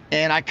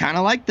 and I kind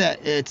of like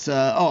that. It's,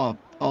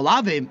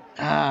 Olave,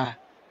 kind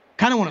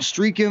of want to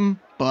streak him,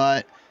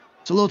 but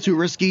it's a little too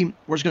risky.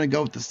 We're just going to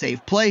go with the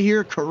safe play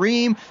here.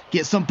 Kareem,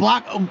 get some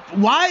block.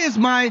 Why is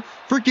my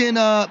freaking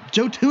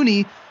Joe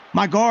Tooney,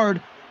 my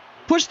guard,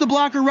 push the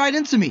blocker right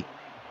into me?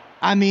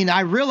 I mean,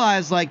 I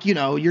realize,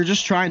 you're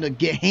just trying to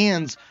get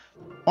hands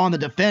on the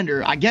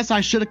defender. I guess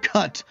I should have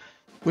cut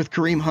with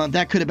Kareem Hunt.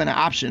 That could have been an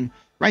option.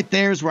 Right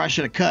there is where I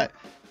should have cut.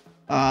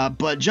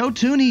 But Joe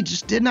Tooney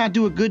just did not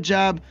do a good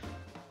job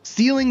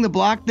sealing the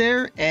block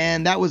there,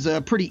 and that was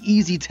a pretty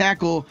easy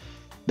tackle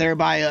there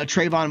by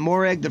Trayvon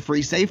Moreg, the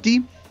free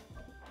safety.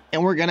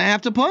 And we're going to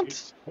have to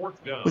punt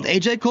with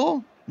AJ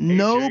Cole.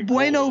 No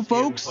bueno,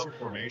 folks.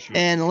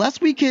 And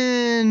unless we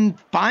can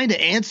find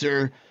an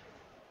answer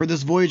for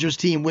this Voyagers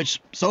team,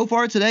 which so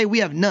far today we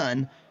have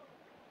none,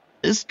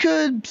 this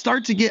could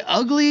start to get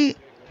ugly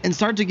and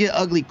start to get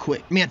ugly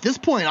quick. I mean, at this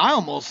point, I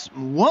almost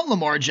want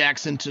Lamar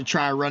Jackson to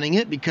try running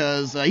it,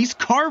 because he's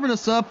carving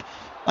us up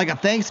like a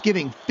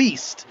Thanksgiving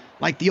feast,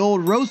 like the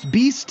old roast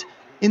beast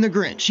in the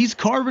Grinch. He's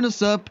carving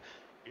us up.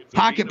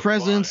 Pocket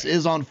presence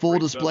is on full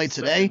display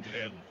today.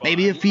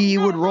 Maybe if he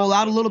would roll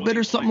out a little bit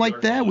or something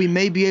like that, we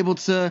may be able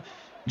to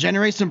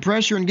generate some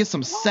pressure and get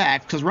some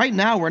sacks, because right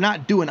now we're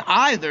not doing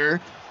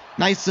either.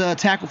 Nice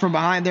tackle from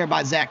behind there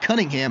by Zach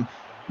Cunningham.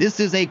 This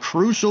is a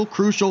crucial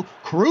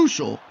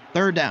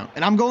 3rd down.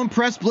 And I'm going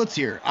press blitz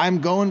here. I'm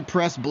going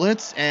press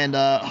blitz and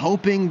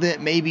hoping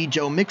that maybe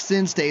Joe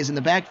Mixon stays in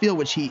the backfield,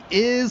 which he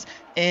is.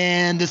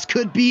 And this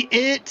could be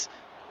it.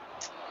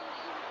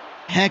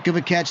 Heck of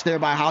a catch there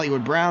by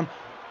Hollywood Brown.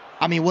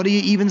 I mean, what do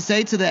you even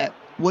say to that?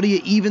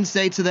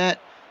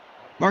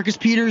 Marcus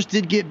Peters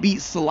did get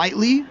beat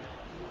slightly,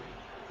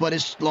 but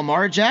it's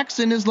Lamar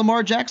Jackson is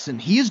Lamar Jackson.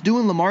 He is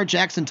doing Lamar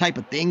Jackson type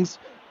of things.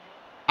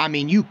 I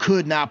mean, you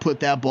could not put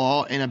that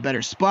ball in a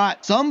better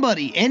spot.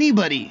 Somebody,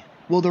 anybody.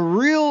 Will the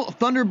real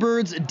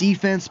Thunderbirds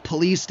defense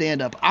police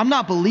stand up? I'm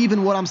not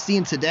believing what I'm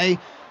seeing today.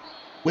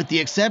 With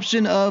the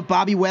exception of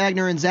Bobby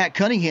Wagner and Zach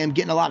Cunningham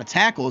getting a lot of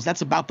tackles,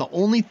 that's about the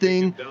only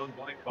thing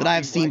that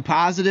I've seen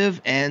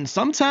positive. And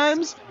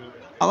sometimes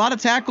a lot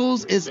of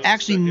tackles is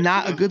actually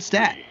not a good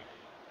stat,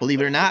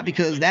 believe it or not,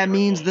 because that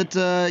means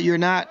that you're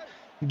not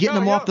getting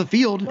them off the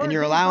field and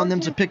you're allowing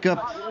them to pick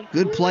up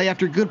good play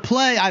after good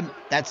play.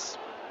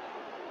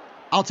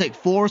 I'll take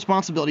full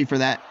responsibility for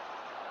that,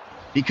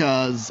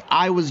 because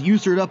I was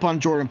usured up on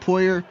Jordan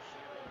Poyer,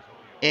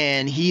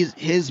 and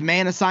his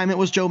man assignment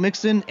was Joe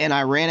Mixon, and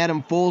I ran at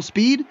him full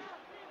speed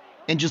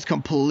and just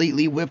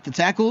completely whipped the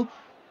tackle.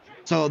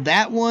 So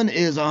that one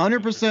is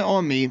 100%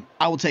 on me.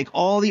 I will take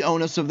all the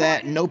onus of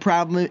that. No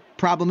problem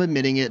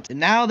admitting it. And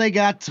now they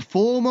got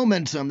full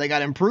momentum. They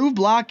got improved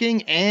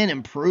blocking and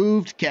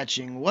improved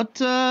catching.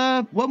 What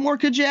more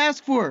could you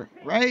ask for,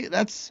 right?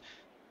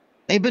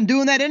 They've been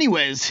doing that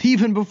anyways,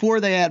 even before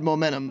they had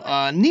momentum.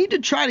 Need to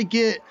try to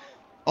get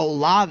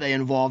Olave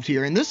involved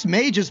here, and this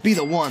may just be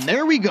the one.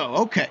 There we go.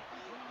 Okay.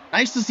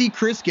 Nice to see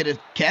Chris get a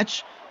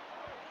catch.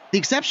 The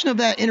exception of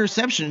that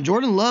interception,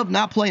 Jordan Love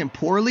not playing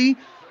poorly.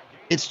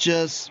 It's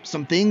just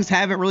some things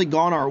haven't really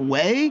gone our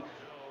way.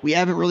 We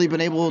haven't really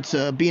been able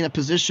to be in a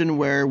position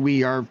where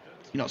we are,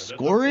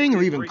 scoring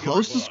or even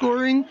close to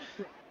scoring.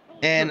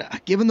 And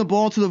giving the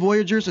ball to the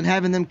Voyagers and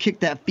having them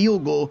kick that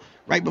field goal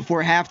right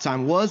before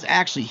halftime was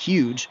actually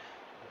huge.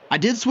 I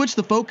did switch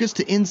the focus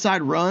to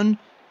inside run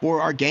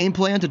for our game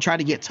plan to try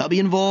to get Tubby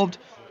involved.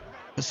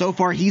 But so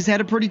far, he's had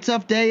a pretty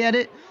tough day at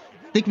it.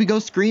 I think we go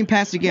screen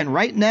pass again.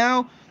 Right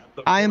now,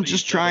 I am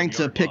just trying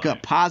to pick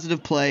up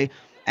positive play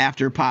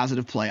after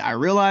positive play. I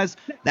realize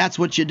that's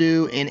what you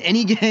do in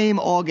any game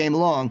all game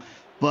long.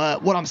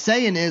 But what I'm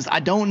saying is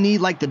I don't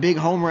need like the big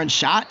home run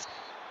shot,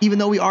 even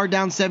though we are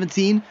down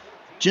 17.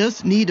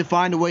 Just need to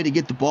find a way to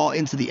get the ball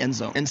into the end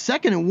zone. And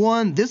 2nd and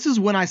 1, this is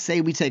when I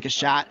say we take a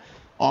shot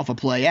off a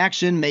play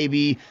action,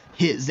 maybe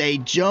hit Zay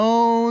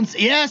Jones.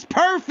 Yes,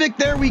 perfect.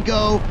 There we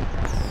go.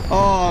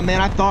 Oh,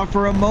 man, I thought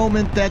for a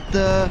moment that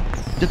the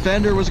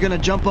defender was going to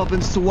jump up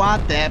and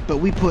swat that, but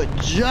we put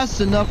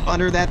just enough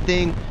under that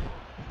thing,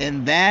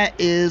 and that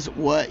is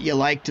what you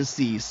like to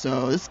see.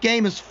 So this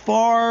game is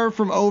far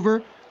from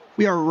over.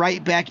 We are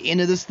right back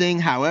into this thing.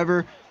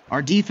 However,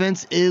 our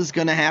defense is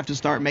going to have to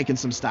start making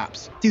some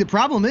stops. See, the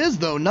problem is,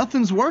 though,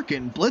 nothing's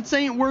working. Blitz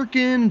ain't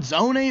working.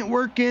 Zone ain't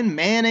working.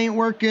 Man ain't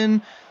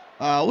working.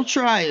 We'll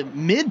try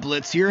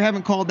mid-blitz here.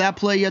 Haven't called that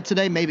play yet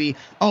today. Maybe.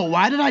 Oh,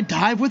 why did I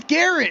dive with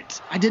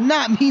Garrett? I did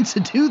not mean to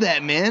do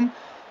that, man.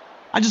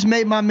 I just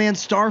made my man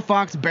Star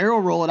Fox barrel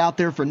roll it out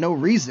there for no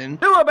reason.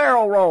 Do a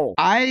barrel roll.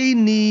 I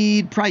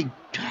need probably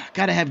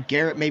got to have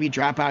Garrett maybe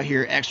drop out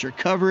here. Extra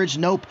coverage.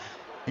 Nope.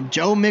 And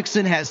Joe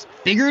Mixon has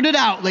figured it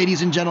out,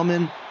 ladies and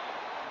gentlemen.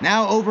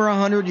 Now over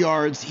 100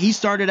 yards. He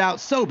started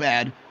out so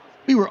bad.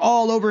 We were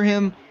all over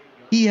him.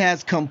 He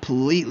has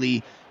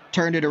completely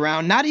turned it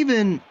around. Not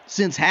even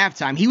since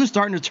halftime. He was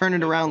starting to turn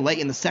it around late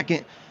in the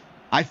second,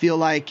 I feel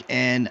like,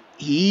 and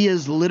he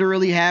is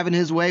literally having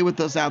his way with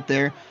us out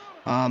there.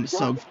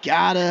 So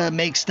gotta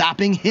make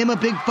stopping him a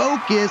big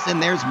focus,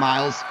 and there's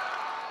Miles.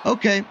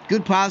 Okay,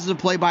 good positive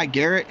play by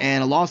Garrett,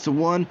 and a loss of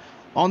 1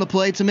 on the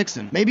play to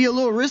Mixon. Maybe a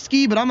little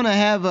risky, but I'm gonna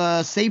have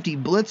a safety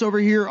blitz over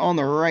here on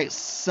the right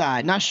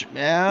side. Not sure.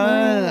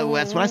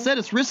 That's what I said.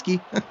 It's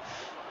risky.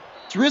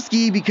 It's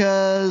risky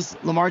because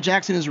Lamar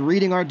Jackson is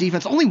reading our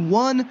defense. Only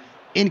 1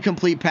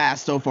 incomplete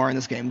pass so far in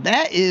this game.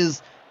 That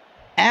is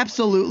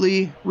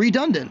absolutely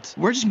redundant.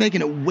 We're just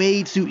making it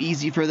way too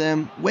easy for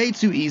them. Way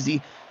too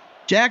easy.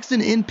 Jackson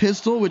in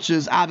pistol, which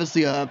is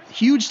obviously a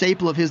huge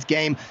staple of his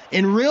game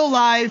in real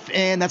life,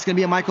 and that's going to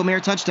be a Michael Mayer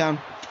touchdown.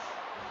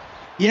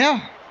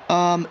 Yeah.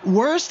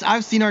 Worst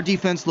I've seen our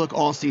defense look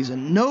all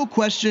season. No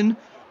question.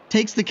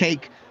 Takes the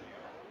cake.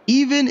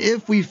 Even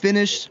if we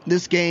finish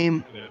this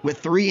game with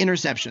 3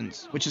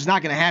 interceptions, which is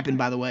not going to happen,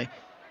 by the way.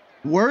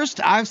 Worst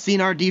I've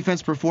seen our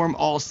defense perform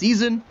all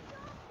season.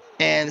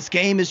 And this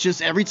game is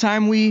just every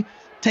time we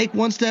take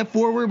 1 step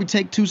forward, we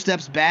take 2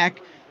 steps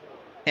back.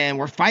 And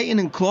we're fighting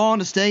and clawing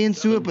to stay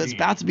into it, but it's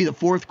about to be the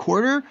 4th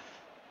quarter.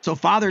 So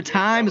Father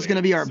Time is going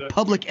to be our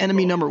public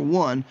enemy number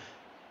 1.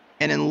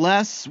 And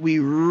unless we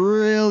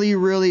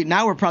really,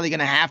 now we're probably going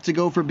to have to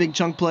go for big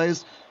chunk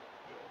plays.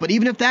 But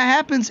even if that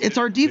happens, it's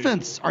our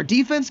defense. Our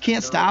defense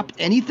can't stop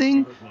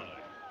anything.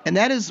 And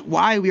that is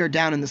why we are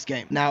down in this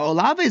game. Now,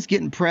 Olave is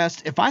getting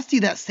pressed. If I see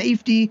that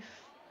safety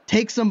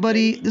take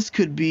somebody, this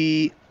could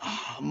be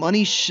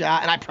money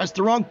shot. And I pressed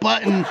the wrong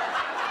button.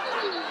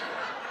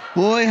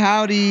 Boy,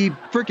 howdy,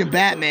 freaking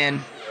Batman.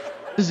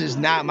 This is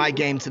not my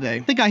game today. I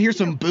think I hear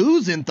some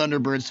boos in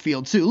Thunderbirds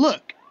field, too.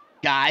 Look,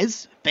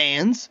 guys,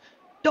 fans,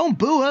 don't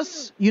boo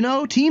us. You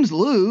know, teams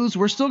lose.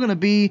 We're still going to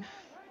be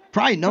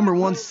probably number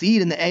 1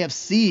 seed in the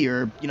AFC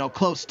or,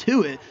 close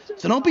to it.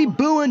 So don't be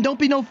booing. Don't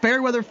be no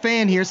fair weather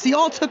fan here. See,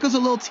 all it took us a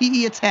little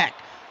TE attack.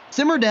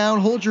 Simmer down,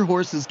 hold your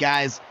horses,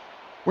 guys.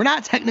 We're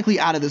not technically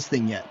out of this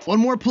thing yet. One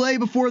more play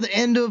before the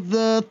end of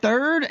the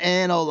third,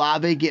 and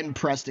Olave getting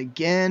pressed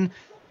again.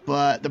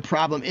 But the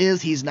problem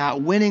is he's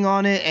not winning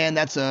on it, and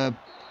that's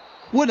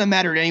wouldn't have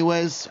mattered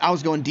anyways. I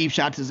was going deep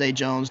shot to Zay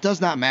Jones.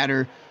 Does not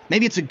matter.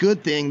 Maybe it's a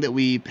good thing that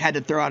we had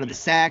to throw out of the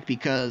sack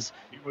because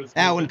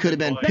that one could have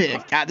been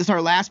picked. This is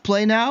our last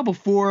play now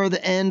before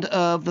the end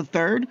of the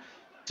third.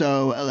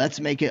 So let's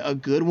make it a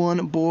good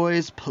one,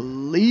 boys.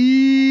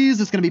 Please.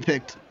 It's going to be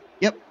picked.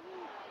 Yep.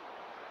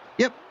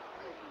 Yep.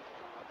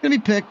 Going to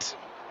be picked.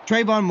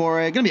 Trayvon Moore.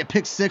 Going to be a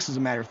pick 6 as a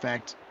matter of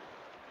fact.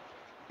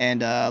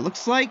 And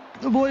looks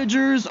like the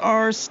Voyagers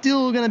are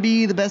still going to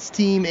be the best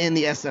team in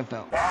the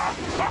SFL.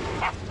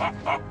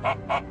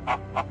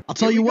 I'll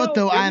tell you what,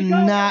 though, I'm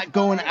not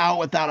going out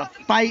without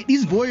a fight.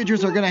 These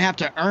Voyagers are going to have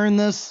to earn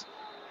this.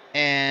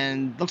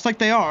 And looks like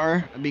they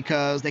are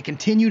because they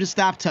continue to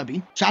stop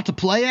Tubby. Shot to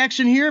play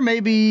action here.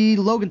 Maybe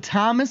Logan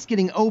Thomas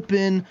getting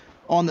open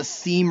on the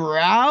seam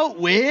route,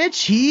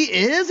 which he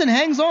is and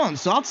hangs on.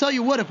 So I'll tell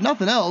you what, if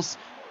nothing else,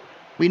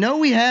 we know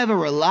we have a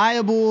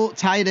reliable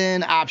tight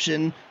end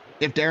option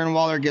if Darren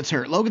Waller gets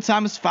hurt. Logan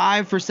Thomas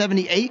 5 for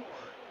 78,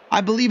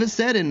 I believe it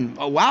said. And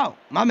oh wow,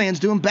 my man's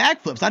doing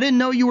backflips. I didn't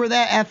know you were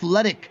that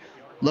athletic,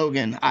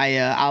 Logan.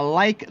 I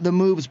like the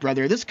moves,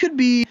 brother. This could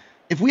be,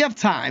 if we have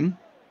time,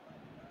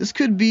 this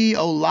could be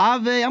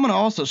Olave. I'm gonna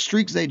also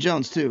streak Zay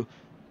Jones too.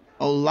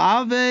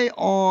 Olave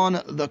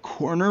on the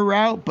corner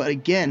route, but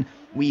again,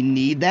 we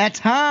need that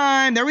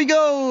time. There we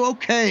go.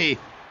 Okay.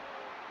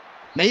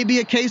 Maybe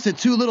a case of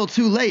too little,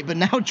 too late, but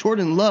now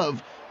Jordan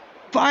Love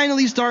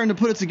finally starting to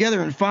put it together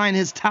and find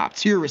his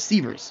top-tier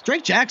receivers.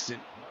 Drake Jackson,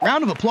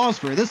 round of applause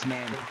for this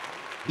man.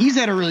 He's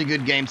had a really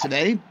good game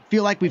today.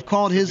 Feel like we've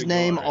called his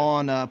name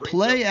on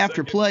play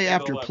after play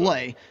after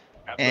play,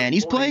 and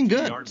he's playing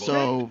good.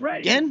 So,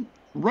 again,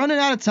 running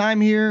out of time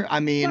here. I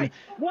mean,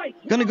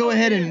 gonna go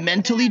ahead and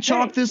mentally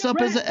chalk this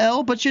up as an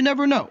L, but you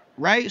never know,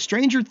 right?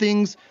 Stranger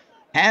things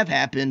have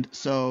happened,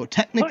 so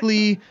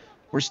technically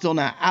we're still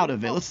not out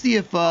of it. Let's see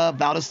if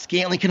Valdez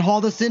Scantling can haul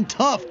this in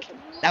tough.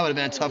 That would have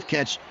been a tough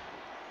catch.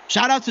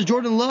 Shout out to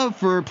Jordan Love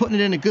for putting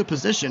it in a good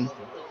position.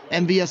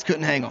 MVS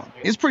couldn't hang on.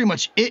 It's pretty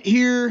much it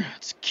here.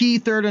 It's key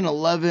 3rd and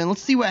 11.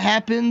 Let's see what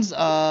happens.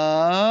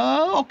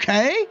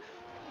 Okay.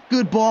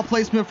 Good ball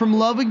placement from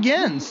Love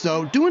again.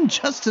 So doing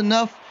just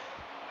enough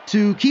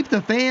to keep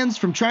the fans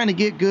from trying to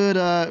get good,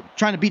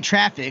 trying to beat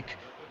traffic,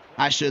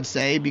 I should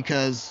say,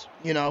 because,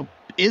 you know,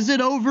 is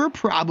it over?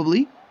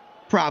 Probably.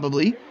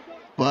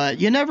 But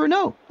you never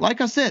know.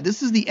 Like I said,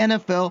 this is the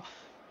NFL,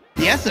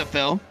 the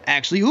SFL,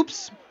 actually.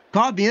 Oops.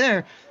 Caught me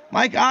there.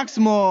 Mike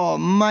Oxmall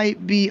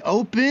might be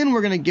open.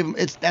 We're going to give him,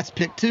 that's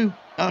pick 2.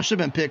 Oh, should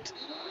have been picked.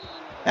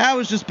 That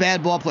was just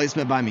bad ball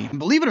placement by me.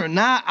 Believe it or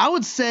not, I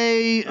would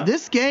say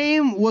this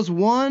game was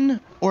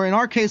won, or in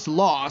our case,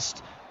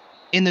 lost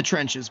in the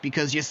trenches,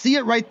 because you see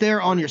it right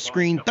there on your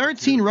screen.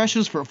 13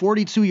 rushes for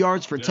 42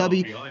 yards for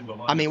Tubby.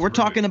 I mean, we're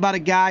talking about a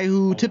guy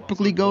who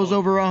typically goes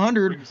over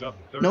 100,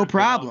 no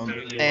problem.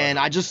 And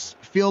I just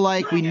feel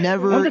like we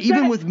never,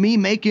 even with me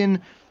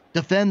making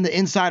defend the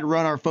inside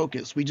run our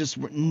focus, we just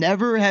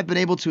never have been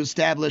able to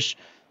establish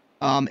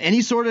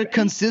any sort of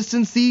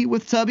consistency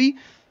with Tubby.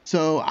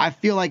 So I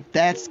feel like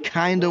that's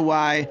kind of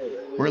why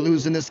we're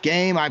losing this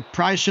game. I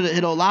probably should have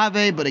hit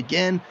Olave, but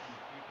again,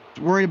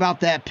 worried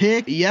about that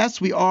pick.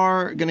 Yes, we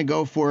are going to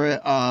go for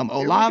it.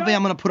 Olave,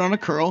 I'm going to put on a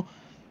curl,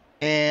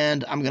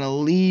 and I'm going to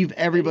leave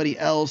everybody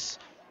else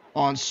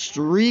on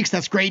streaks.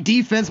 That's great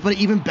defense, but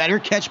even better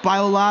catch by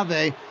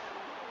Olave.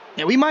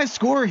 Yeah, we might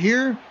score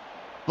here,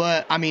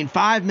 but, I mean,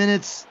 5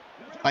 minutes,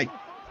 like,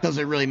 does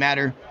it really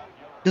matter?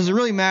 Does it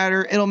really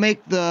matter? It'll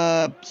make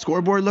the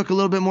scoreboard look a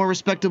little bit more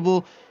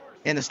respectable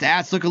and the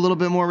stats look a little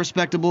bit more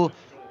respectable.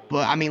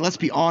 But, I mean, let's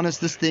be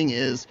honest, this thing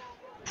is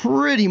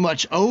pretty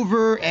much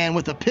over. And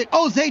with a pick,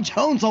 oh, Zay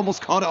Jones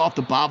almost caught it off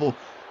the bobble.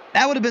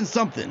 That would have been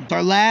something.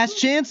 Our last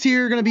chance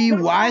here going to be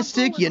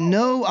Y-stick. You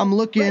know I'm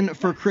looking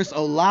for Chris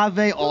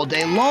Olave all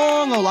day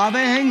long. Olave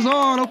hangs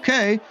on.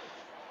 Okay.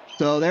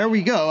 So there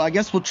we go. I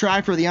guess we'll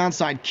try for the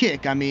onside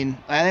kick. I mean,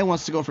 he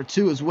wants to go for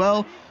 2 as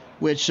well,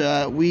 which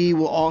we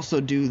will also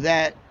do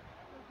that.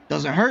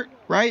 Doesn't hurt,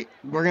 right?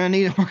 We're gonna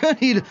need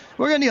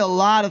a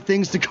lot of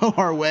things to go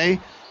our way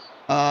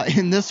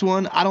in this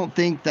one. I don't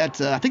think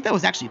that I think that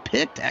was actually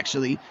picked.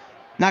 Actually,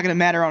 not gonna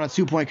matter on a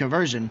 2-point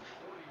conversion.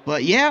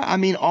 But yeah, I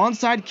mean,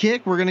 onside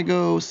kick. We're gonna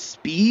go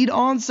speed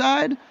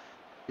onside.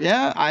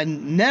 Yeah, I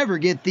never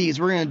get these.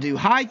 We're gonna do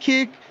high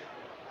kick.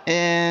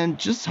 And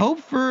just hope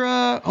for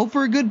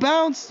a good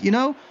bounce. You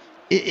know,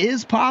 it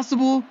is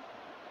possible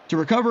to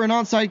recover an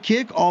onside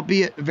kick,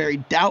 albeit very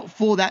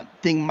doubtful. That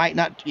thing might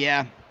not,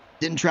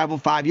 didn't travel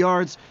 5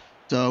 yards.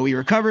 So we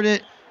recovered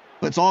it,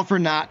 but it's all for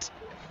naught.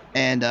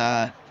 And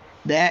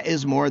that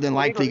is more than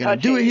likely going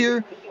to do it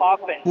here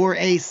for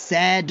a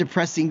sad,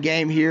 depressing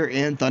game here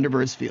in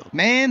Thunderbirds Field.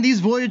 Man,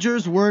 these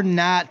Voyagers were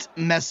not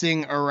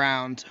messing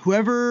around.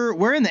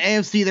 We're in the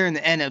AFC, they're in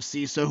the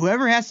NFC. So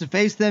whoever has to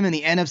face them in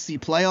the NFC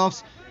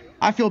playoffs,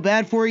 I feel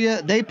bad for you.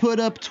 They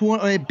put up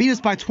they beat us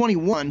by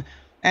 21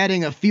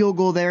 adding a field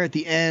goal there at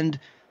the end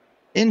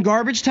in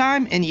garbage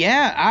time. And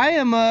yeah, I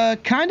am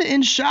kind of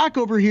in shock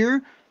over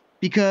here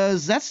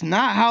because that's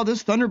not how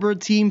this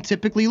Thunderbird team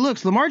typically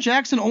looks. Lamar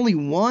Jackson, only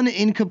 1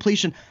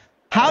 incompletion.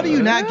 How do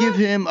you not give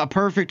him a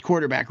perfect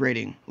quarterback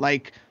rating?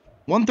 Like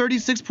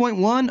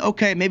 136.1,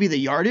 okay, maybe the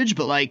yardage,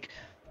 but like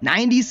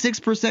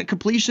 96%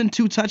 completion,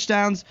 2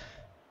 touchdowns.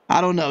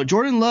 I don't know.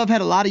 Jordan Love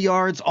had a lot of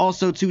yards,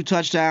 also 2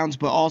 touchdowns,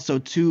 but also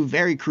 2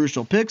 very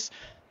crucial picks.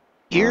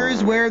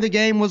 Here's where the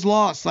game was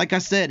lost. Like I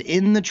said,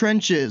 in the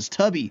trenches,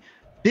 Tubby,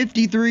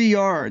 53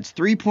 yards,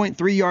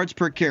 3.3 yards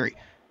per carry.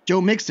 Joe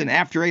Mixon,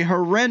 after a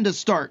horrendous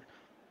start,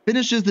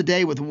 finishes the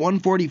day with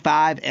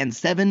 145 and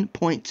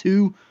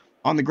 7.2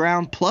 on the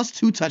ground, plus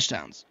 2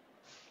 touchdowns.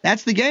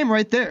 That's the game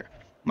right there.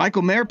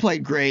 Michael Mayer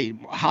played great.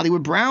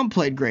 Hollywood Brown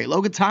played great.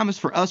 Logan Thomas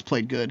for us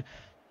played good,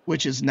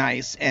 which is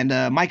nice. And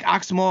Mike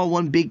Oxmall,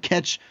 1 big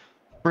catch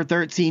for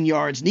 13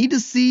 yards. Need to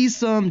see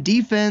some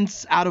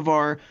defense out of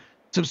our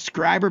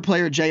subscriber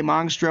player, Jay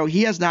Mongstro.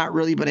 He has not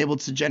really been able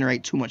to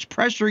generate too much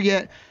pressure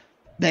yet.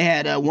 They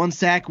had 1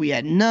 sack. We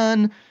had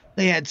none.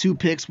 They had 2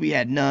 picks. We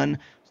had none.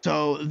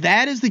 So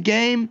that is the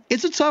game.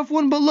 It's a tough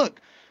one, but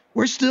look,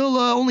 we're still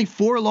only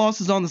 4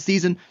 losses on the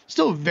season.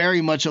 Still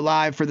very much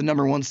alive for the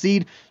 #1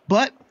 seed.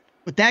 But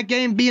with that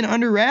game being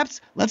under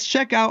wraps, let's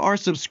check out our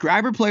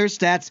subscriber player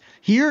stats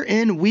here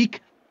in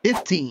week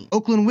 15.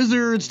 Oakland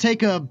Wizards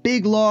take a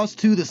big loss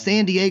to the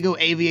San Diego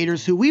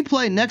Aviators, who we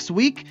play next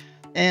week.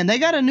 And they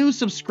got a new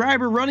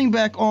subscriber running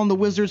back on the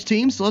Wizards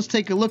team. So let's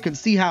take a look and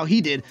see how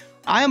he did.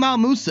 Ayamal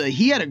Musa,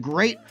 he had a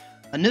great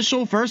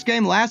initial first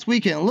game last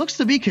week and looks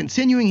to be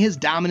continuing his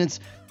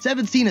dominance.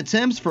 17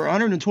 attempts for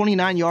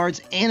 129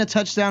 yards and a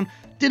touchdown.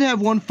 Did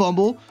have 1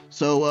 fumble,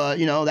 so,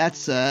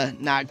 that's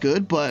not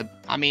good.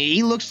 But, I mean,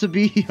 he looks to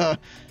be a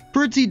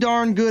pretty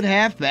darn good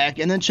halfback.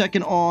 And then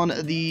checking on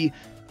the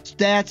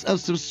stats of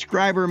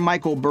subscriber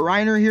Michael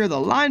Briner here, the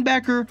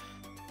linebacker,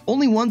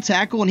 only 1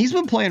 tackle, and he's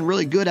been playing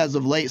really good as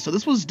of late. So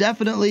this was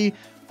definitely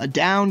a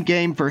down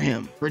game for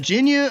him.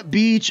 Virginia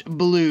Beach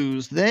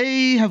Blues,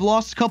 they have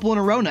lost a couple in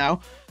a row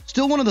now.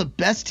 Still one of the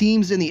best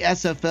teams in the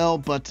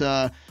SFL, but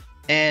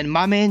and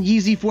my man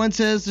Yeezy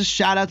Fuentes, a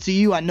shout out to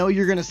you. I know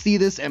you're going to see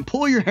this and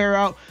pull your hair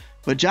out,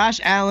 but Josh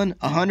Allen,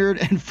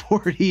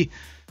 140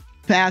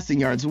 passing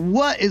yards.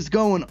 What is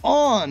going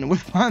on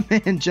with my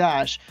man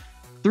Josh?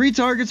 3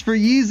 targets for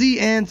Yeezy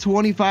and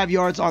 25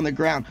 yards on the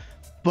ground.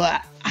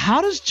 But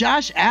how does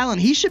Josh Allen,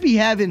 he should be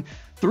having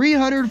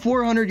 300,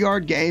 400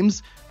 yard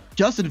games.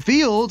 Justin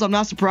Fields, I'm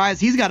not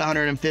surprised he's got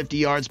 150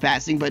 yards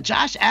passing, but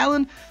Josh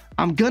Allen,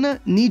 I'm gonna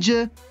need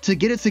you to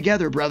get it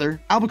together, brother.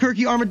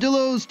 Albuquerque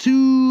Armadillos,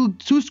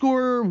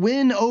 two-score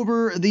win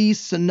over the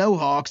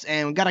Snowhawks,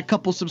 and we got a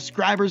couple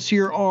subscribers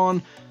here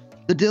on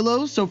the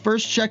Dillos. So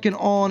first checking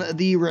on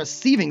the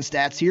receiving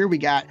stats here, we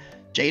got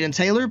Jaden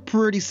Taylor,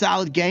 pretty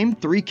solid game,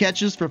 3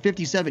 catches for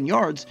 57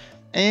 yards,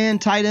 and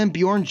tight end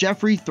Bjorn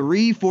Jeffrey,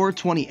 3 for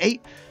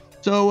 28.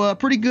 So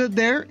pretty good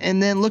there.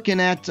 And then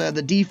looking at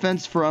the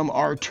defense from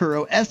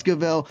Arturo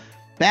Esquivel,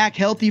 back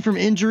healthy from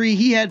injury.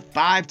 He had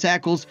 5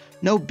 tackles,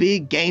 no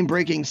big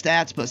game-breaking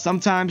stats, but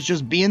sometimes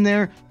just being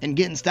there and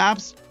getting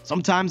stops,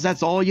 sometimes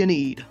that's all you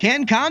need.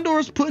 Can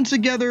Condors putting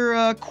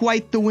together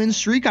quite the win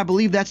streak. I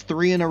believe that's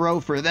 3 in a row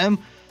for them.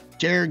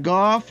 Jared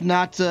Goff,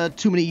 not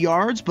too many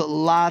yards, but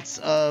lots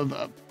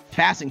of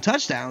passing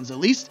touchdowns at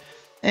least.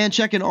 And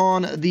checking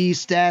on the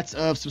stats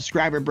of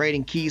subscriber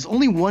Braden Keys,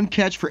 only 1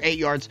 catch for 8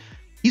 yards.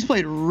 He's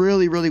played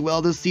really, really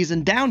well this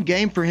season. Down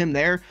game for him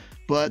there,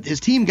 but his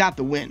team got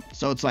the win.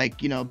 So it's like,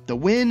 the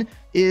win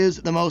is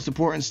the most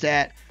important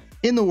stat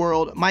in the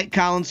world. Mike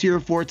Collins here,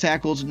 4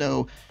 tackles,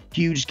 no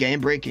huge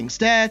game-breaking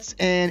stats.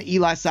 And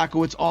Eli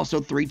Sokowitz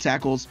also 3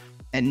 tackles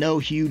and no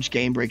huge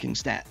game-breaking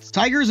stats.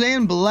 Tigers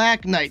and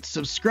Black Knights,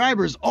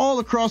 subscribers all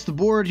across the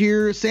board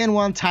here. San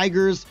Juan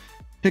Tigers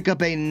pick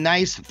up a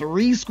nice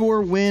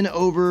 3-score win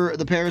over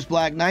the Paris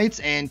Black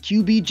Knights. And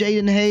QB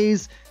Jaden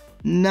Hayes,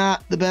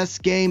 not the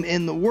best game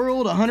in the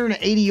world,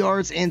 180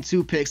 yards and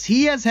 2 picks.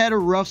 He has had a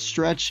rough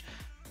stretch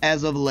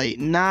as of late.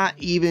 Not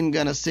even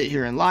gonna sit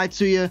here and lie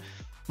to you,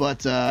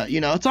 but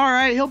it's all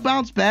right. He'll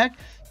bounce back.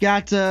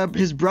 Got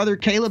his brother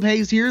Caleb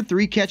Hayes here,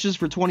 3 catches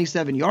for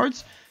 27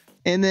 yards.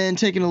 And then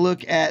taking a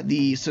look at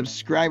the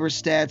subscriber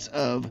stats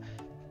of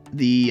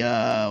the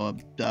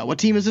what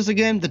team is this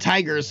again? The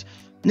Tigers.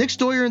 Nick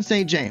Stoyer and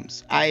St.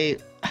 James. I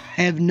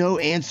have no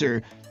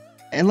answer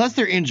unless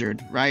they're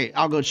injured, right?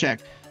 I'll go check.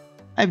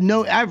 I've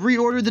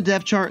reordered the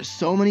depth chart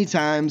so many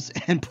times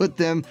and put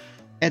them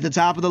at the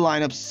top of the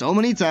lineup so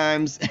many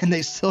times, and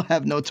they still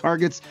have no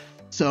targets.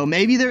 So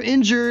maybe they're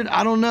injured.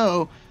 I don't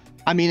know.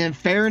 I mean, in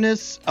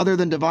fairness, other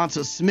than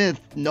Devonta Smith,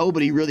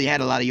 nobody really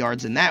had a lot of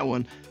yards in that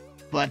one.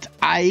 But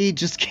I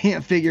just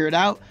can't figure it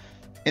out.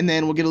 And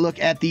then we'll get a look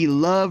at the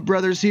Love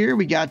brothers here.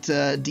 We got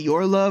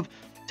Dior Love,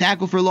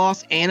 tackle for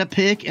loss and a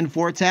pick and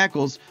 4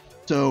 tackles.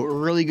 So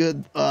really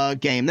good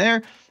game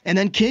there. And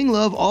then King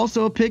Love,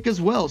 also a pick as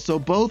well. So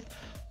both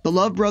the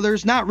Love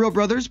brothers, not real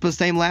brothers, but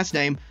same last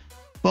name,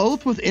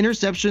 both with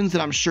interceptions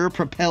that I'm sure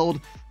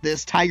propelled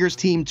this Tigers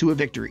team to a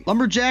victory.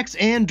 Lumberjacks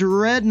and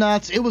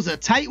Dreadnoughts, it was a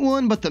tight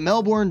one, but the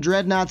Melbourne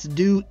Dreadnoughts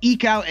do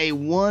eke out a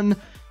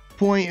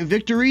 1-point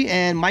victory,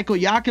 and Michael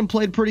Yakin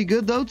played pretty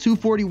good though,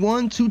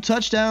 241, 2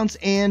 touchdowns,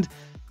 and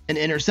an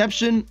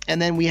interception.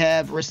 And then we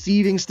have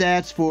receiving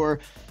stats for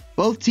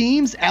both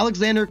teams.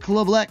 Alexander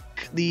Klablek,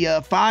 the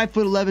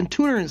 5'11",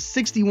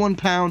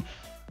 261-pound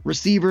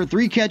receiver,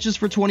 3 catches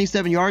for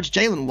 27 yards.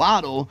 Jalen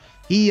Waddle,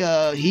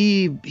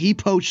 he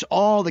poached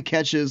all the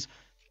catches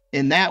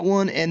in that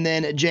one. And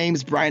then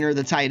James Briner,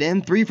 the tight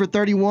end, 3 for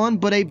 31,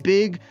 but a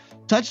big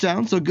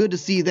touchdown. So good to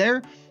see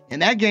there.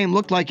 And that game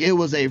looked like it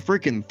was a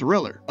freaking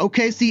thriller.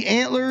 OKC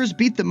Antlers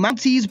beat the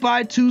Mounties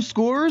by 2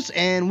 scores,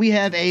 and we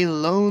have a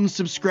lone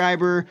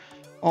subscriber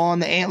on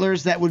the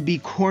Antlers. That would be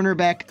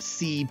cornerback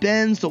C.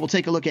 Ben. So we'll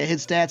take a look at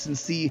his stats and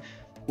see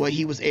what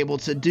he was able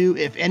to do.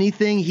 If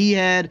anything, he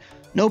had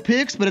no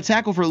picks, but a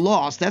tackle for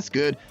loss. That's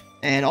good.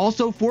 And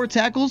also 4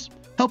 tackles,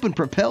 helping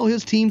propel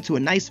his team to a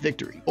nice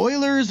victory.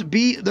 Oilers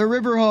beat the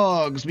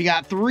Riverhogs. We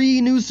got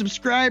 3 new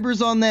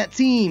subscribers on that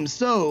team.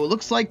 So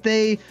looks like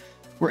they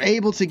were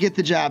able to get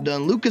the job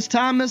done. Lucas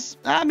Thomas,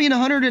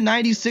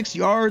 196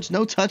 yards,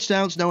 no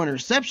touchdowns, no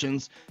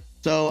interceptions.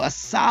 So a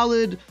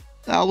solid,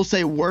 I will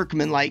say,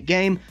 workman-like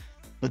game.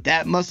 But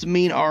that must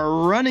mean our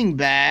running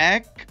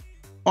back,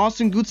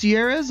 Austin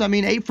Gutierrez,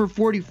 8 for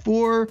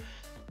 44.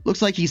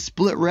 Looks like he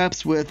split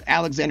reps with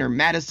Alexander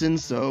Madison.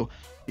 So,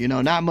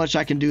 not much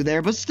I can do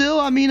there. But still,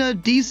 a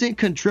decent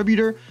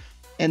contributor.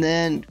 And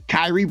then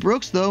Kyrie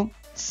Brooks, though,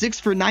 6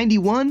 for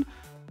 91.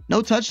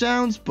 No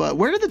touchdowns, but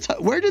where did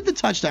the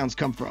touchdowns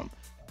come from?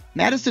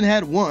 Madison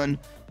had 1.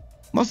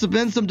 Must have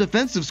been some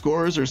defensive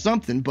scores or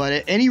something, but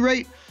at any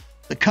rate,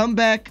 the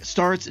comeback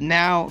starts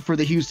now for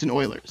the Houston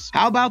Oilers.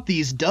 How about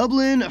these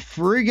Dublin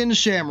friggin'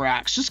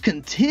 Shamrocks? Just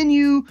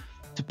continue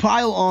to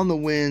pile on the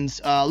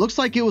wins. Looks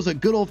like it was a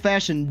good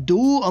old-fashioned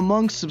duel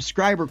amongst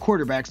subscriber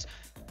quarterbacks.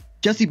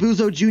 Jesse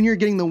Buzo Jr.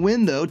 getting the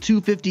win, though,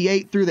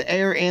 258 through the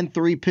air and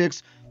 3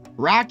 picks.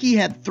 Rocky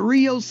had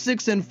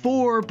 306 and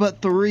 4,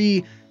 but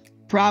 3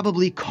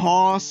 probably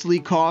costly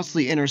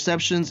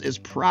interceptions is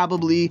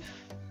probably,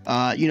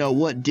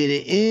 what did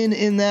it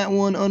in that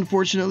one,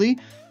 unfortunately.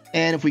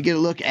 And if we get a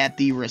look at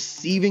the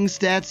receiving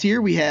stats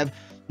here, we have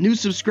new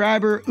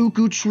subscriber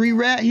Uku Tree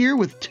Rat here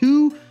with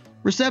 2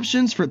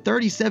 receptions for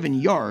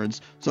 37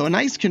 yards. So a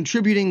nice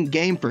contributing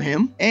game for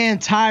him.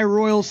 And Ty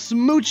Royal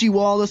Smoochie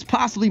Wallace,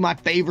 possibly my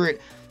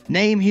favorite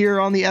name here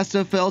on the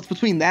SFL. It's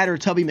between that or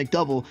Tubby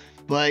McDouble.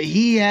 But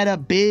he had a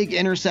big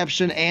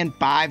interception and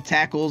 5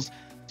 tackles.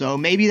 So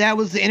maybe that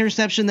was the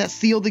interception that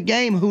sealed the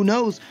game. Who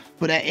knows?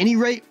 But at any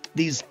rate,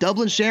 these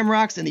Dublin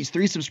Shamrocks and these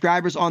 3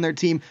 subscribers on their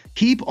team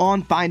keep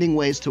on finding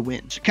ways to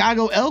win.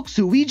 Chicago Elks,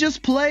 who we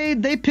just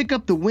played, they pick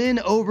up the win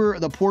over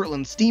the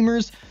Portland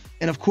Steamers.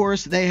 And of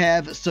course, they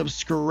have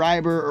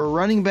subscriber or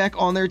running back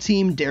on their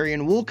team,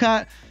 Darian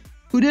Woolcott,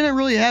 who didn't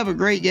really have a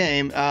great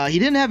game. He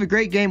didn't have a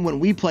great game when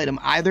we played him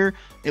either.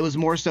 It was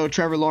more so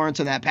Trevor Lawrence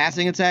in that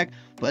passing attack.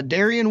 But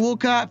Darian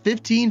Woolcott,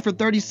 15 for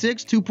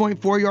 36,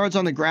 2.4 yards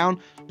on the ground.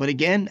 But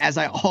again, as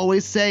I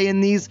always say in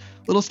these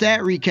little stat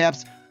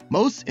recaps,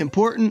 most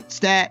important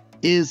stat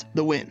is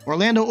the win.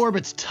 Orlando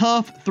Orbit's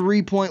tough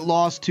 3-point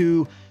loss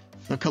to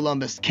the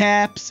Columbus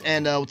Caps.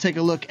 And we'll take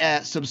a look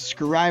at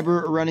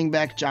subscriber running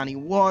back Johnny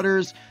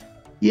Waters.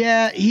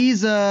 Yeah,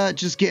 he's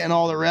just getting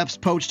all the reps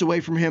poached away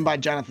from him by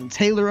Jonathan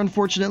Taylor,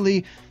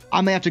 unfortunately.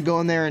 I may have to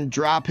go in there and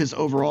drop his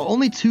overall.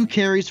 Only 2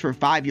 carries for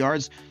 5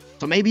 yards.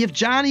 So maybe if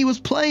Johnny was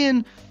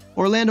playing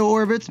Orlando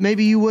Orbits,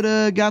 maybe you would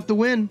have got the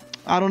win.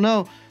 I don't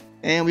know.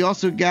 And we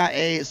also got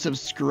a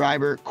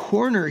subscriber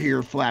corner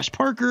here, Flash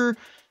Parker,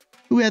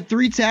 who had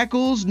 3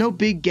 tackles, no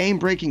big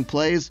game-breaking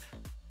plays.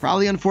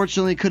 Probably,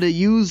 unfortunately, could have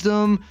used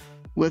them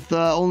with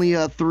only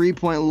a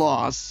 3-point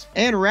loss.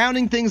 And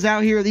rounding things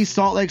out here, these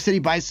Salt Lake City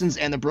Bisons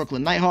and the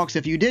Brooklyn Nighthawks.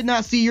 If you did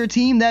not see your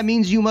team, that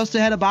means you must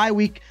have had a bye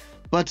week.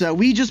 But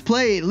we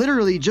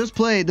literally just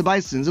played the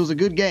Bisons. It was a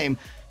good game.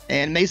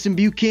 And Mason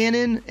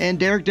Buchanan and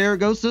Derek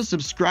Daragosa,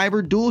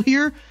 subscriber duel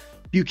here.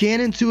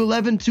 Buchanan,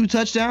 211, 2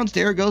 touchdowns.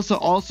 Daragosa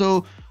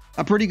also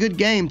a pretty good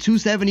game,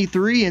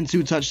 273 and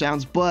 2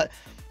 touchdowns. But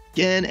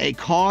again, a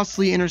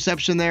costly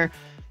interception there.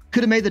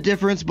 Could have made the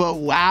difference, but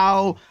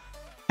wow.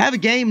 Have a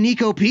game,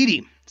 Nico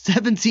Petey,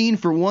 17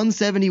 for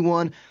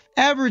 171,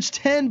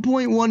 averaged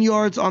 10.1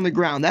 yards on the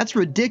ground. That's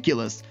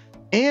ridiculous.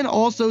 And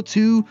also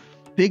 2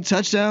 big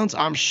touchdowns.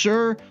 I'm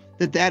sure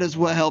that is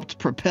what helped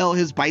propel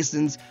his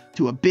Bisons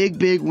to a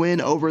big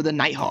win over the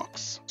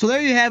Nighthawks. So there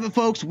you have it,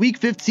 folks. Week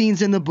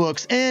 15's in the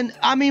books. And,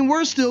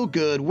 we're still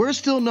good. We're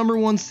still number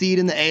 1 seed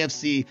in the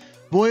AFC.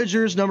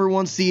 Voyager's number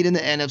 1 seed in the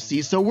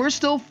NFC. So we're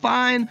still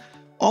fine.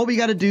 All we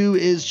got to do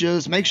is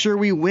just make sure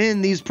we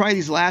win these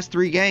last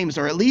 3 games,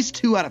 or at least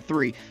 2 out of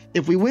 3.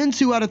 If we win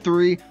 2 out of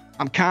 3,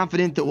 I'm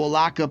confident that we'll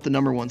lock up the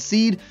number 1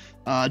 seed.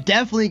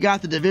 Definitely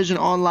got the division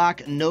on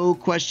lock. No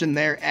question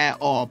there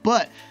at all.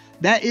 But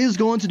that is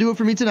going to do it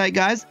for me tonight,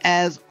 guys.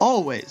 As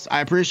always,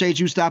 I appreciate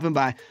you stopping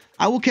by.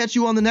 I will catch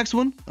you on the next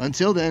one.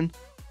 Until then,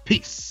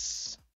 peace.